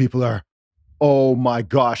then other people are, oh my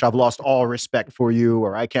gosh, I've lost all respect for you,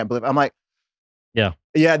 or I can't believe. I'm like, yeah.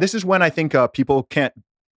 This is when I think people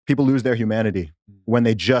lose their humanity when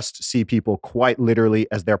they just see people quite literally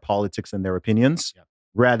as their politics and their opinions,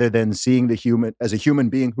 rather than seeing the human as a human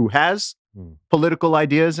being who has political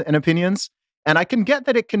ideas and opinions. And I can get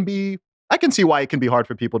that I can see why it can be hard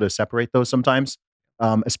for people to separate those sometimes,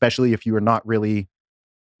 especially if you are not really.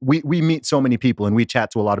 We meet so many people and we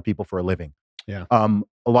chat to a lot of people for a living. Yeah.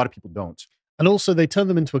 A lot of people don't. And also they turn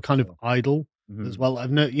them into a kind of idol as well.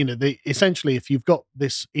 I've known, they essentially, if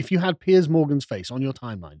you had Piers Morgan's face on your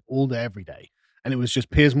timeline all day, every day, and it was just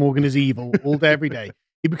Piers Morgan is evil all day, every day,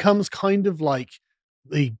 he becomes kind of like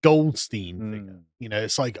the Goldstein figure.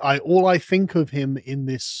 It's like all I think of him in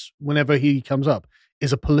this, whenever he comes up,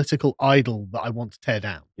 is a political idol that I want to tear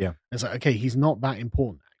down. Yeah. It's like, okay, he's not that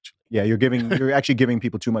important. Yeah, you're actually giving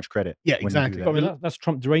people too much credit. Yeah, exactly. I mean, that's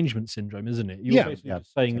Trump derangement syndrome, isn't it? You're basically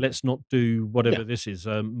just saying, let's not do whatever this is,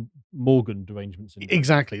 Morgan derangement syndrome.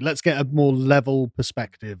 Exactly. Let's get a more level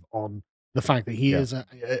perspective on the fact that he is an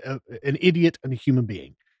idiot and a human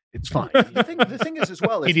being. It's fine. The thing is as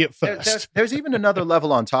well, idiot first. There's even another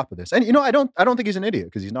level on top of this, and I don't think he's an idiot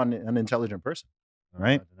because he's not an unintelligent person,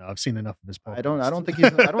 right? I don't know. I've seen enough of his podcast. I don't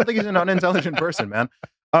think he's an unintelligent person, man.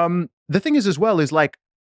 The thing is as well is like,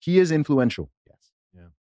 he is influential. Yes. Yeah.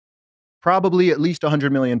 Probably at least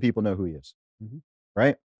 100 million people know who he is.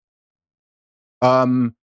 Right?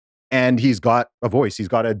 And he's got a voice. He's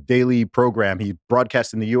got a daily program. He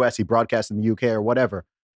broadcasts in the US, he broadcasts in the UK or whatever.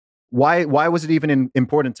 Why was it even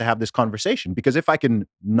important to have this conversation? Because if I can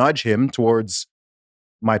nudge him towards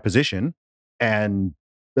my position and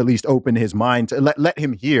at least open his mind to let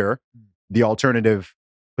him hear the alternative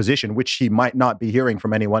position, which he might not be hearing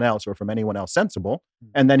from anyone else or from anyone else sensible,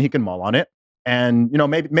 and then he can mull on it, and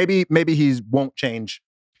maybe he won't change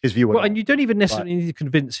his view. Well, and you don't even necessarily need to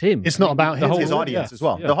convince him. It's not about his audience as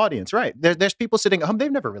well. Yeah. The audience, right? There's people sitting at home.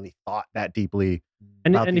 They've never really thought that deeply.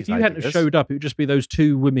 And if you hadn't showed up, it would just be those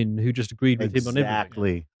two women who just agreed with him on everything.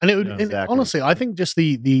 Exactly. And it would. And honestly, I think just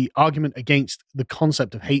the argument against the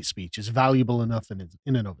concept of hate speech is valuable enough in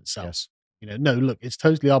and of itself. Yes. No, look, it's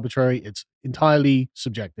totally arbitrary. It's entirely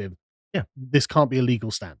subjective. Yeah. This can't be a legal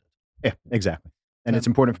standard. Yeah, exactly. And it's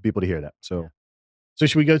important for people to hear that. So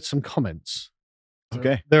should we go to some comments?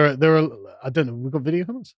 Okay. There are, I don't know, we've got video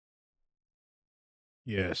comments?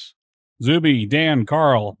 Yes. Zuby, Dan,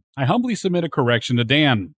 Carl, I humbly submit a correction to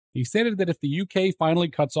Dan. He stated that if the UK finally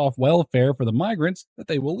cuts off welfare for the migrants, that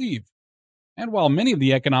they will leave. And while many of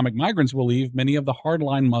the economic migrants will leave, many of the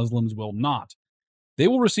hardline Muslims will not. They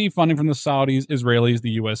will receive funding from the Saudis, Israelis,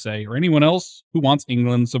 the USA, or anyone else who wants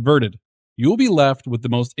England subverted. You will be left with the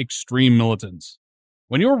most extreme militants.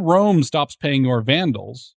 When your Rome stops paying your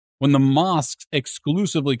vandals, when the mosques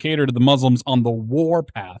exclusively cater to the Muslims on the war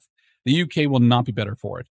path, the UK will not be better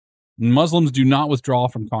for it. Muslims do not withdraw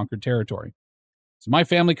from conquered territory. So my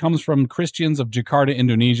family comes from Christians of Jakarta,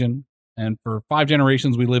 Indonesian, And for 5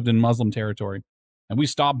 generations, we lived in Muslim territory. And we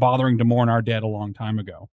stopped bothering to mourn our dead a long time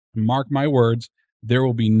ago. And mark my words, there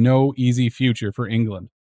will be no easy future for England.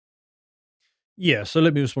 Yeah, so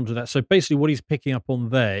let me respond to that. So basically, what he's picking up on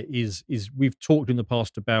there is we've talked in the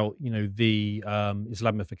past about the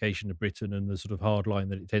Islamification of Britain and the sort of hard line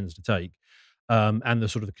that it tends to take, and the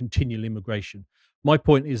sort of the continual immigration. My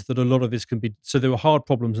point is that a lot of this can be so there are hard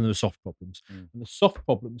problems and there are soft problems, and the soft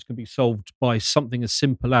problems can be solved by something as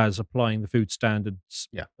simple as applying the food standards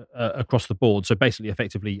across the board. So basically,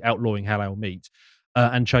 effectively outlawing halal meat.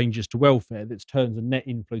 And changes to welfare that turns a net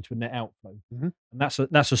inflow to a net outflow, and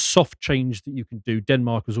that's a soft change that you can do.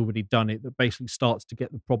 Denmark has already done it. That basically starts to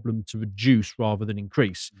get the problem to reduce rather than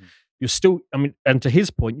increase. You're still, and to his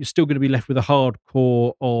point, you're still going to be left with a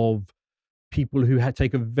hardcore of people who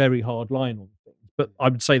take a very hard line on things. But I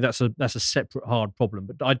would say that's a separate hard problem.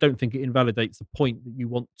 But I don't think it invalidates the point that you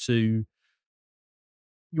want to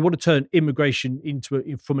turn immigration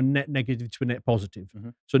from a net negative to a net positive.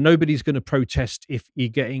 So nobody's going to protest if you're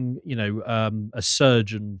getting, a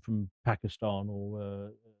surgeon from Pakistan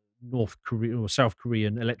or North Korea or South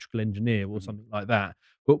Korean electrical engineer or something like that.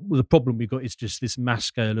 But the problem we've got is just this mass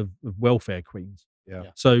scale of welfare queens. Yeah.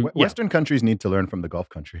 So Western countries need to learn from the Gulf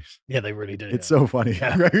countries. Yeah, they really do. It's so funny.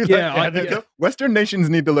 Yeah. Western nations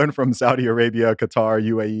need to learn from Saudi Arabia, Qatar,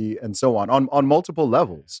 UAE, and so on multiple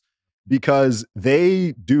levels. Because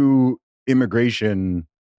they do immigration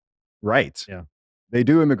right. Yeah. They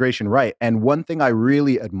do immigration right. And one thing I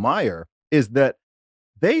really admire is that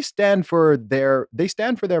they stand for their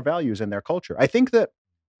values and their culture. I think that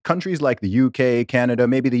countries like the UK, Canada,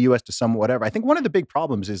 maybe the US to some whatever, I think one of the big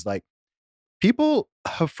problems is like people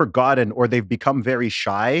have forgotten or they've become very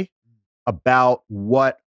shy about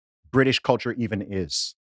what British culture even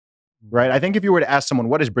is. Right. I think if you were to ask someone,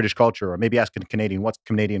 what is British culture? Or maybe ask a Canadian, what's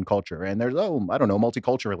Canadian culture? And there's, I don't know,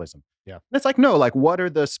 multiculturalism. Yeah. And it's like, no, like, what are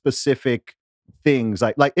the specific things?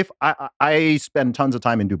 Like if I spend tons of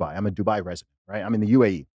time in Dubai, I'm a Dubai resident, right? I'm in the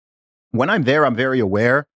UAE. When I'm there, I'm very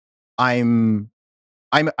aware. I'm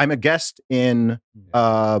a guest in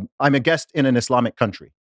an Islamic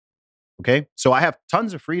country. Okay. So I have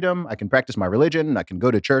tons of freedom. I can practice my religion. I can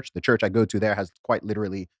go to church. The church I go to there has quite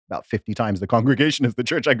literally about 50 times the congregation as the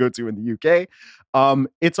church I go to in the UK.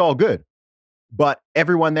 It's all good. But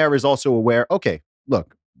everyone there is also aware, okay,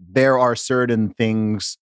 look, there are certain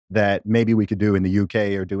things that maybe we could do in the UK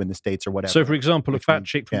or do in the States or whatever. So, for example, a fat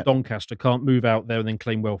chick from Doncaster can't move out there and then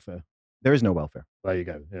claim welfare. There is no welfare. There you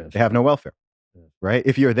go. Yes. They have no welfare. Right?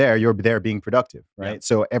 If you're there being productive, right? Yeah.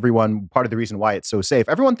 So part of the reason why it's so safe,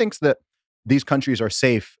 everyone thinks that these countries are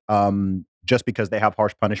safe just because they have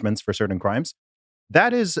harsh punishments for certain crimes.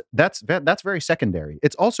 That's very secondary.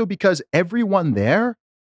 It's also because everyone there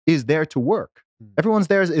is there to work. Everyone's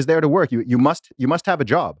there is there to work. You must have a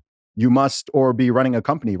job. You must or be running a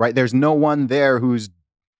company, right? There's no one there who's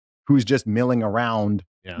just milling around,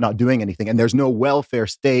 not doing anything, and there's no welfare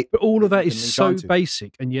state. But all of that is so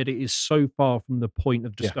basic, and yet it is so far from the point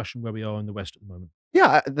of discussion where we are in the West at the moment.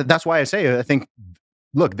 Yeah, that's why I say I think.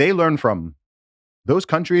 Look, they learn from those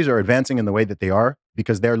countries are advancing in the way that they are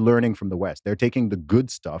because they're learning from the West. They're taking the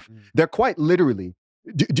good stuff. They're quite literally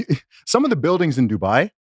some of the buildings in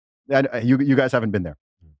Dubai. You guys haven't been there.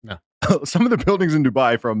 No. Some of the buildings in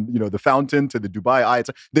Dubai, from the fountain to the Dubai Eye,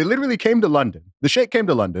 they literally came to London. The Sheikh came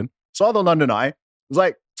to London, saw the London Eye, was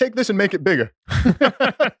like, take this and make it bigger.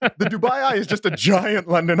 The Dubai Eye is just a giant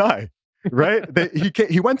London Eye. Right?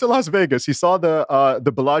 He went to Las Vegas. He saw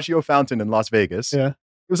the Bellagio fountain in Las Vegas. Yeah.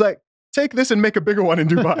 He was like, take this and make a bigger one in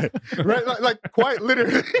Dubai. Right? Like quite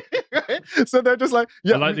literally. Right? So they're just like,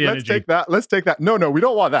 let's take that. Let's take that. No, we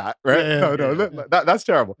don't want that. Right? That's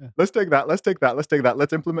terrible. Yeah. Let's take that.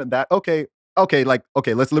 Let's implement that. Okay.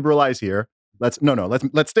 Let's liberalize here. Let's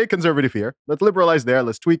stay conservative here. Let's liberalize there.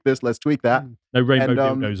 Let's tweak this. Let's tweak that. No rainbow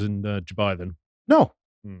dildos in Dubai then. No.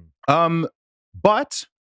 But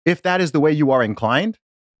if that is the way you are inclined,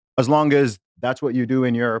 as long as that's what you do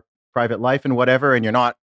in your private life and whatever, and you're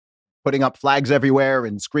not putting up flags everywhere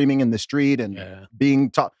and screaming in the street and being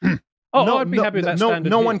taught. I'd be happy with that standard.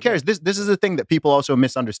 No one cares. This is the thing that people also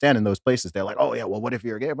misunderstand in those places. They're like, oh yeah, well, what if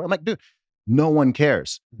you're gay? But I'm like, dude, no one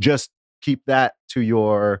cares. Just keep that to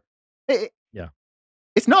your...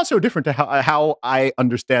 It's not so different to how I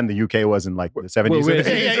understand the UK was in like the 70s and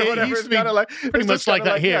 80s or whatever. It used to be pretty much like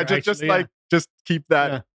that here. Just keep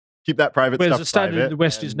that private Whereas stuff the standard private. in the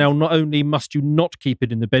West is now not only must you not keep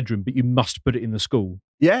it in the bedroom, but you must put it in the school.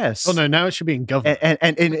 Yes. Oh no, now it should be in government.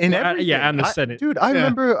 And in everything. And the Senate. Dude, I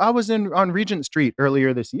remember I was on Regent Street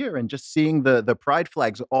earlier this year and just seeing the pride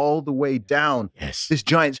flags all the way down. Yes. This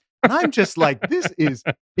giant... And I'm just like, this is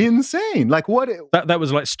insane. Like, what? That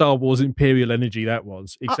was like Star Wars Imperial energy. That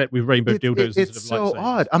was, except with rainbow dildos instead of It's so lightsabers.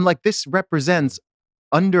 odd. I'm like, this represents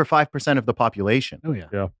under 5% of the population. Oh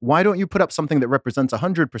yeah. Why don't you put up something that represents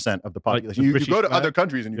 100% of the Like population? the You British go to flag. other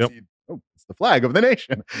countries and you Yep. see, oh, it's the flag of the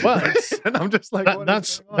nation. Well, it's- and I'm just like, what is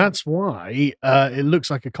that's going on? that's why it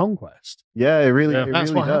looks like a conquest. Yeah, it really, Yeah. it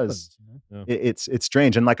That's really what does. happens. You know? It's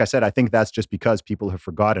strange. And like I said, I think that's just because people have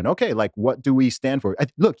forgotten, okay, like, what do we stand for?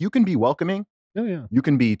 Look, you can be welcoming, Oh yeah. you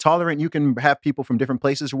can be tolerant, you can have people from different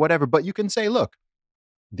places or whatever, but you can say, look,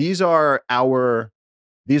 these are our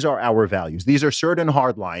values. These are certain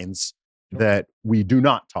hard lines that we do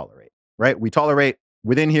not tolerate, right? We tolerate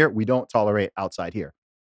within here, we don't tolerate outside here.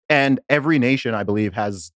 And every nation, I believe,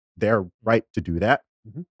 has their right to do that.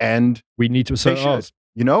 Mhm. And We need to they assert should. ours.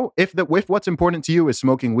 You know, if what's important to you is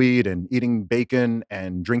smoking weed and eating bacon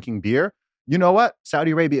and drinking beer, you know what?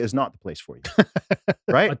 Saudi Arabia is not the place for you,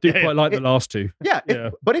 right? I do quite like the last two. Yeah, Yeah.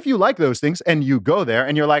 but if you like those things and you go there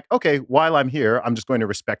and you're like, okay, while I'm here, I'm just going to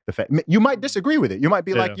respect the fact. You might disagree with it. You might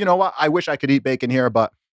be Yeah. like, you know what? I wish I could eat bacon here,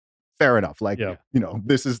 but fair enough. Like, Yeah. you know,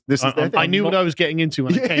 this is their thing. I knew not- what I was getting into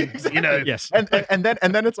when I Yeah, came. exactly. You know. Yes. and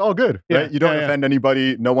then it's all good, Yeah, right? You don't yeah, yeah. offend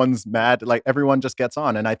anybody. No one's mad. Like, everyone just gets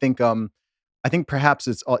on. And I think perhaps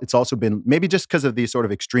it's also been maybe just because of the sort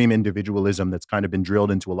of extreme individualism that's kind of been drilled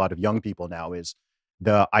into a lot of young people now, is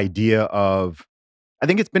the idea of, I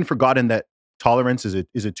think it's been forgotten that tolerance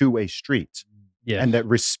is a two-way street, Yeah. and that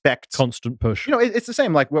respect, Constant push. you know, it's the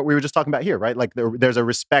same like what we were just talking about here, right? Like there's a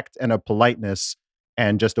respect and a politeness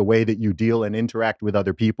and just a way that you deal and interact with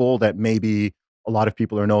other people that maybe a lot of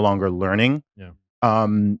people are no longer learning. Yeah.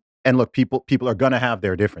 And look, people are going to have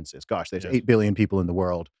their differences. Gosh, there's Yes. 8 billion people in the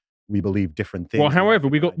world. We believe different things. Well, We however,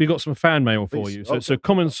 we recognize- got some fan mail for Please. you. Okay. So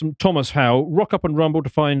comments from Thomas Howe. Rock up and rumble to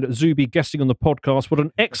find Zuby guesting on the podcast. What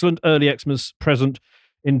an excellent early Xmas present.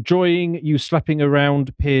 Enjoying you slapping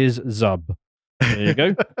around Piers Zub. There you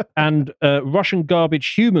go. And Russian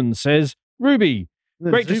Garbage Human says, Ruby,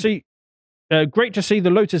 great to see the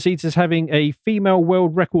Lotus Eaters having a female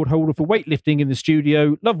world record holder for weightlifting in the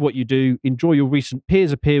studio. Love what you do. Enjoy your recent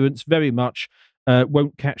Piers appearance very much.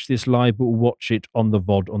 Won't catch this live, but will watch it on the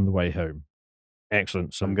VOD on the way home.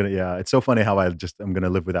 Excellent. So it's so funny how I'm going to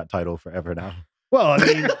live with that title forever now. Well, I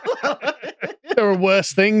mean, there are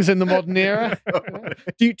worse things in the modern era.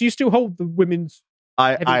 do you still hold the women's?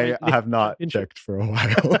 I Heavyweight have not championship? checked for a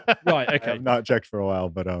while. Right. I Okay. have not checked for a while,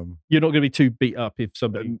 but You're not going to be too beat up if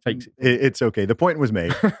somebody takes it. it's okay. The point was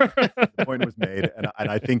made. The point was made, and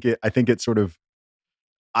I think it's sort of.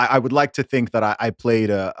 I would like to think that I played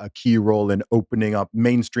a key role in opening up,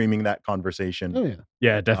 mainstreaming that conversation Oh yeah.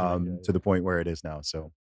 Yeah, definitely. to the point where it is now.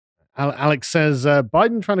 So Alex says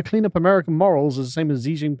Biden trying to clean up American morals is the same as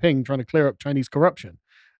Xi Jinping trying to clear up Chinese corruption.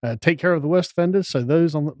 Take care of the worst offenders so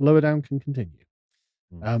those on the lower down can continue.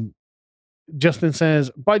 Justin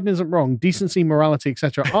says Biden isn't wrong. Decency, morality,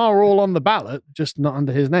 etc. are all on the ballot, just not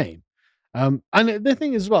under his name. And the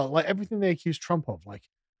thing is, as well, like everything they accuse Trump of, like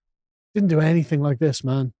didn't do anything like this,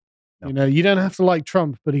 man. No. You know, you don't have to like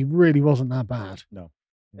Trump, but he really wasn't that bad. no,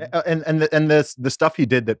 and the stuff he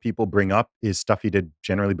did that people bring up is stuff he did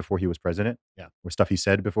generally before he was president. Yeah. Or stuff he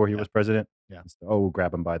said before he was president. Yeah. Oh,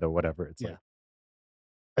 grab him by the whatever. It's Yeah. like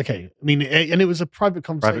Okay, I mean, and it was a private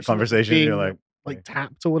conversation. private conversation. being, You're like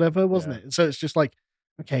tapped or whatever, wasn't it? So it's just like,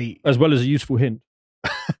 okay, As well as a useful hint.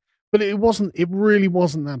 but it wasn't. It really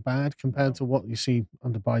wasn't that bad compared to what you see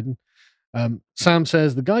under Biden. Sam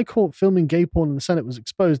says the guy caught filming gay porn in the Senate was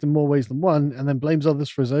exposed in more ways than one, and then blames others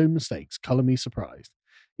for his own mistakes. Color me surprised.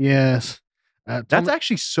 Yes, that's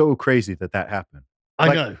actually so crazy that happened.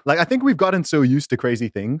 I know. Like, I think we've gotten so used to crazy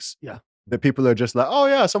things. Yeah. That people are just like, oh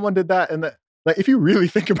yeah, someone did that, and that. Like, if you really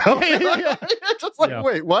think about it, it's just like, Yeah.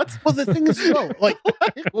 wait, what? Well, the thing is, as well, like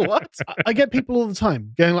What? I get people all the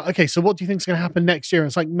time going like, okay, so what do you think is going to happen next year? And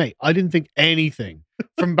it's like, mate, I didn't think anything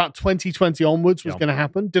from about 2020 onwards was Yeah. going to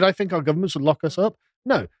happen. Did I think our governments would lock us up?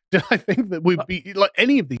 No. Did I think that we'd be like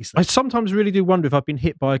any of these I things? sometimes really do wonder if I've been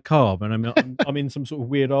hit by a car and I'm in some sort of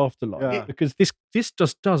weird afterlife Yeah. because this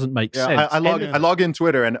just doesn't make Yeah, sense. I log in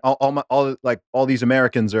Twitter, and all these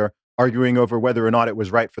Americans are arguing over whether or not it was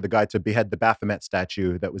right for the guy to behead the Baphomet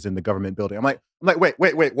statue that was in the government building. I'm like, wait,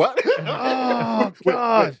 what? Oh, Wait,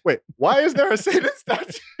 God. wait, why is there a Satan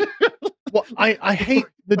statue? Well, I hate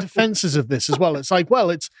the defenses of this as well. It's like,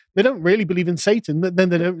 well, they don't really believe in Satan, then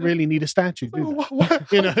they don't really need a statue, do they?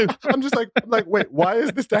 What? You know? I'm just like, wait, why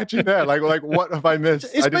is the statue there? Like, what have I missed? I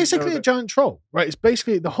It's didn't know basically a that. giant troll, right? It's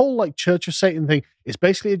basically the whole like Church of Satan thing. It's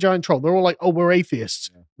basically a giant troll. They're all like, oh, we're atheists.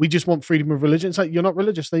 Yeah. We just want freedom of religion. It's like, you're not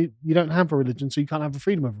religious. You don't have a religion, so you can't have a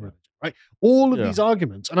freedom of religion, right? All of Yeah. these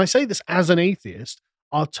arguments, and I say this as an atheist,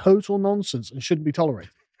 are total nonsense and shouldn't be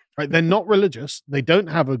tolerated. Right? They're not religious. They don't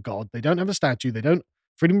have a god. They don't have a statue.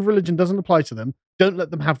 Freedom of religion doesn't apply to them. Don't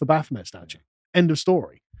let them have the Baphomet statue. End of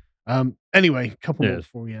story. Anyway, a couple more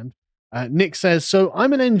before we end. Nick says, so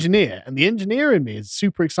I'm an engineer, and the engineer in me is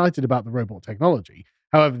super excited about the robot technology.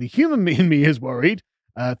 However, the human in me is worried.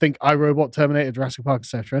 Think iRobot, Terminator, Jurassic Park,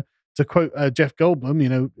 etc. To quote Jeff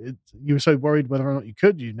Goldblum, you were so worried whether or not you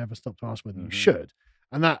could, you never stopped to ask whether you should.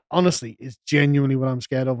 And that, honestly, is genuinely what I'm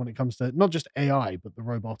scared of when it comes to not just AI, but the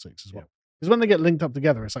robotics as well. Because when they get linked up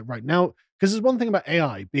together, it's like, right now, because there's one thing about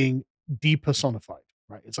AI being depersonified,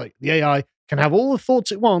 right? It's like the AI can have all the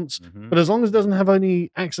thoughts it wants, but as long as it doesn't have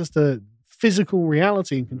any access to physical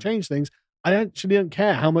reality and can change things, I actually don't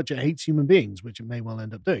care how much it hates human beings, which it may well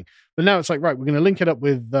end up doing. But now it's like, right, we're going to link it up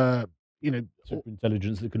with, super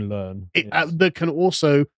intelligence that can learn. That can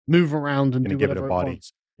also move around and do give it whatever a body. it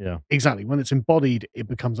wants. Yeah, exactly. When it's embodied, it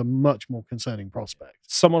becomes a much more concerning prospect.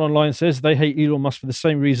 Someone online says they hate Elon Musk for the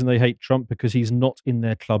same reason they hate Trump, because he's not in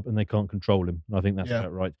their club and they can't control him. And I think that's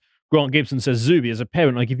about right. Grant Gibson says, Zuby, as a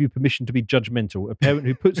parent, I give you permission to be judgmental. A parent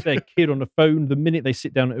who puts their kid on the phone the minute they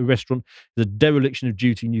sit down at a restaurant is a dereliction of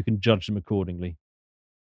duty, and you can judge them accordingly.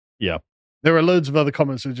 Yeah. There are loads of other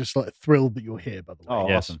comments who are just like thrilled that you're here, by the way. Oh,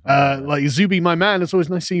 yes. awesome. Like Zuby, my man, it's always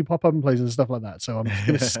nice seeing you pop up in places and stuff like that. So I'm just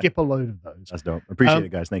going to skip a load of those. That's dope. Appreciate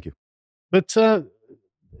it, guys. Thank you. But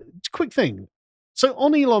quick thing. So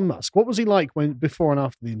on Elon Musk, what was he like before and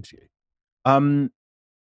after the interview?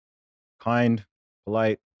 Kind,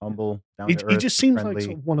 polite, humble, down to earth. He just seems friendly. like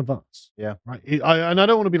sort of one of us. Yeah. Right. And I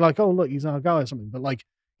don't want to be like, oh, look, he's our guy or something. But like,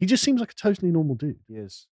 he just seems like a totally normal dude. He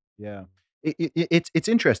is. Yeah. It's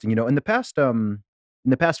interesting, in the past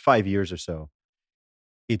 5 years or so,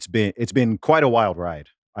 it's been quite a wild ride.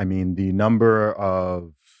 I mean, the number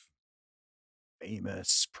of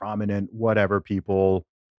famous, prominent, whatever people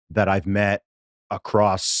that I've met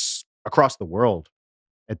across the world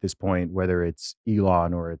at this point, whether it's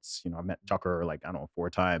Elon or it's, I met Tucker like, I don't know, 4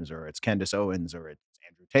 times, or it's Candace Owens, or it's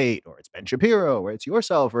Andrew Tate, or it's Ben Shapiro, or it's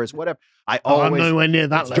yourself, or it's whatever. I'm nowhere near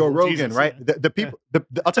that level. Joe Rogan, Jesus, right? The people,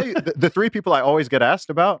 I'll tell you, the 3 people I always get asked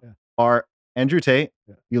about are Andrew Tate,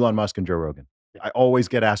 Elon Musk, and Joe Rogan. I always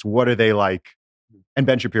get asked, what are they like? And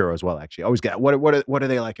Ben Shapiro as well, actually. I always get, what are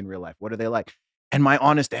they like in real life? What are they like? And my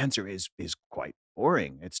honest answer is quite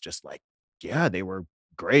boring. It's just like, yeah, they were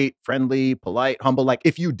great, friendly, polite, humble. Like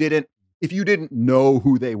if you didn't know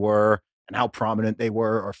who they were and how prominent they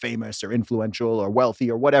were, or famous, or influential, or wealthy,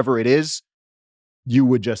 or whatever it is, you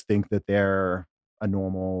would just think that they're a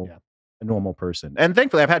normal person. And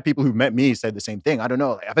thankfully, I've had people who met me say the same thing. I don't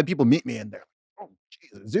know. I've had people meet me and they're like, oh,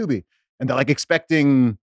 Jesus, Zuby. And they're like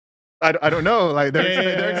expecting, I don't know, like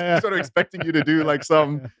they're sort of expecting you to do like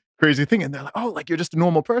some crazy thing. And they're like, oh, like you're just a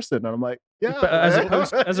normal person. And I'm like, yeah. But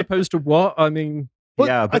as opposed to what? I mean, but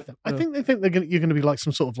I think they think you're going to be like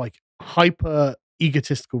some sort of like hyper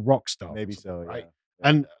egotistical rock star. Maybe so, right? Yeah.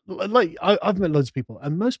 And like I've met loads of people,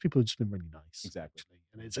 and most people have just been really nice. Exactly.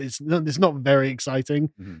 And it's not very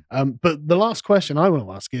exciting. But the last question I want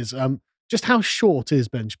to ask is just how short is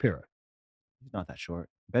Ben Shapiro? He's not that short.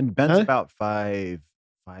 Ben's about 5'8".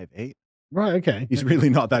 Right. Okay. He's really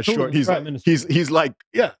not that short. He's like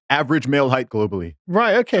average male height globally.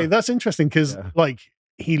 Right. Okay. That's interesting because like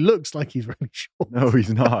he looks like he's really short. No,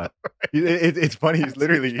 he's not. It's funny. He's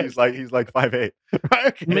like 5'8". Right.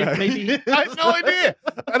 Okay. Maybe I have no idea.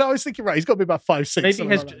 And I was thinking, right, he's got to be about 5'6". Maybe he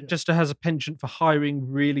has just has a penchant for hiring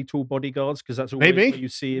really tall bodyguards, because that's always where you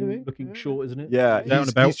see him looking short, isn't it? Yeah,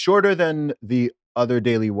 he's shorter than the other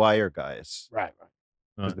Daily Wire guys. Right.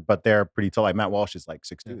 But they're pretty tall. Like Matt Walsh is like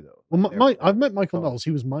 6'2", though. Well, I've met Michael Knowles.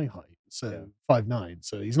 He was my height, so 5'9".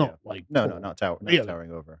 So he's not like not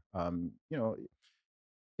towering over. But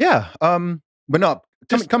no,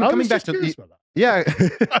 coming back to the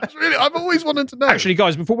I've always wanted to know. Actually,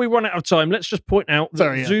 guys, before we run out of time, let's just point out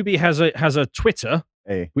that Zuby has a Twitter,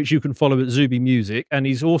 which you can follow at Zuby Music, and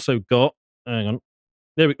he's also got. Hang on,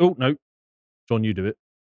 there we. Oh no, John, you do it.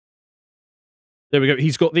 There we go.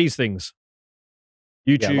 He's got these things.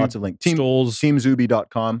 YouTube, lots of links. Stores,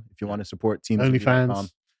 TeamZuby.com if you want to support TeamZuby.com.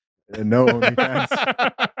 No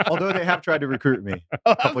OnlyFans. Although they have tried to recruit me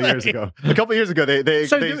a couple years ago.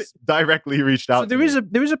 They directly reached out. So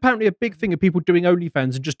there is apparently a big thing of people doing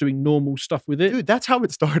OnlyFans and just doing normal stuff with it. Dude, that's how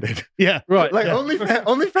it started. Yeah, right. Like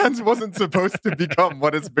OnlyFans wasn't supposed to become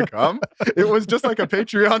what it's become. It was just like a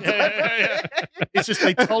Patreon. It's just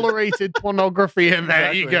they tolerated pornography, and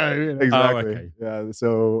there you go. Exactly. Oh, okay. Yeah.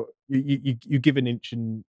 So you give an inch,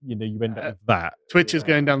 and you end up with that. Twitch is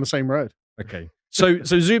going down the same road. Okay. So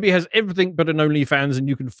Zuby has everything but an OnlyFans, and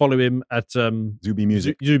you can follow him at Zuby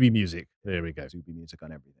Music. Zuby Music. There we go. Zuby Music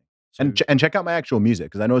on everything. And So- and check out my actual music,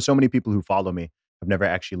 because I know so many people who follow me have never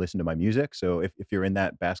actually listened to my music. So if you're in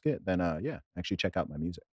that basket, then yeah, actually check out my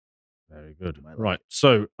music. Very good. You might like Right. it.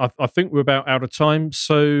 So I think we're about out of time.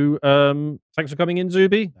 So thanks for coming in,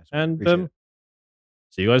 Zuby. Nice one. And Appreciate it.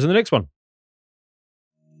 see you guys in the next one.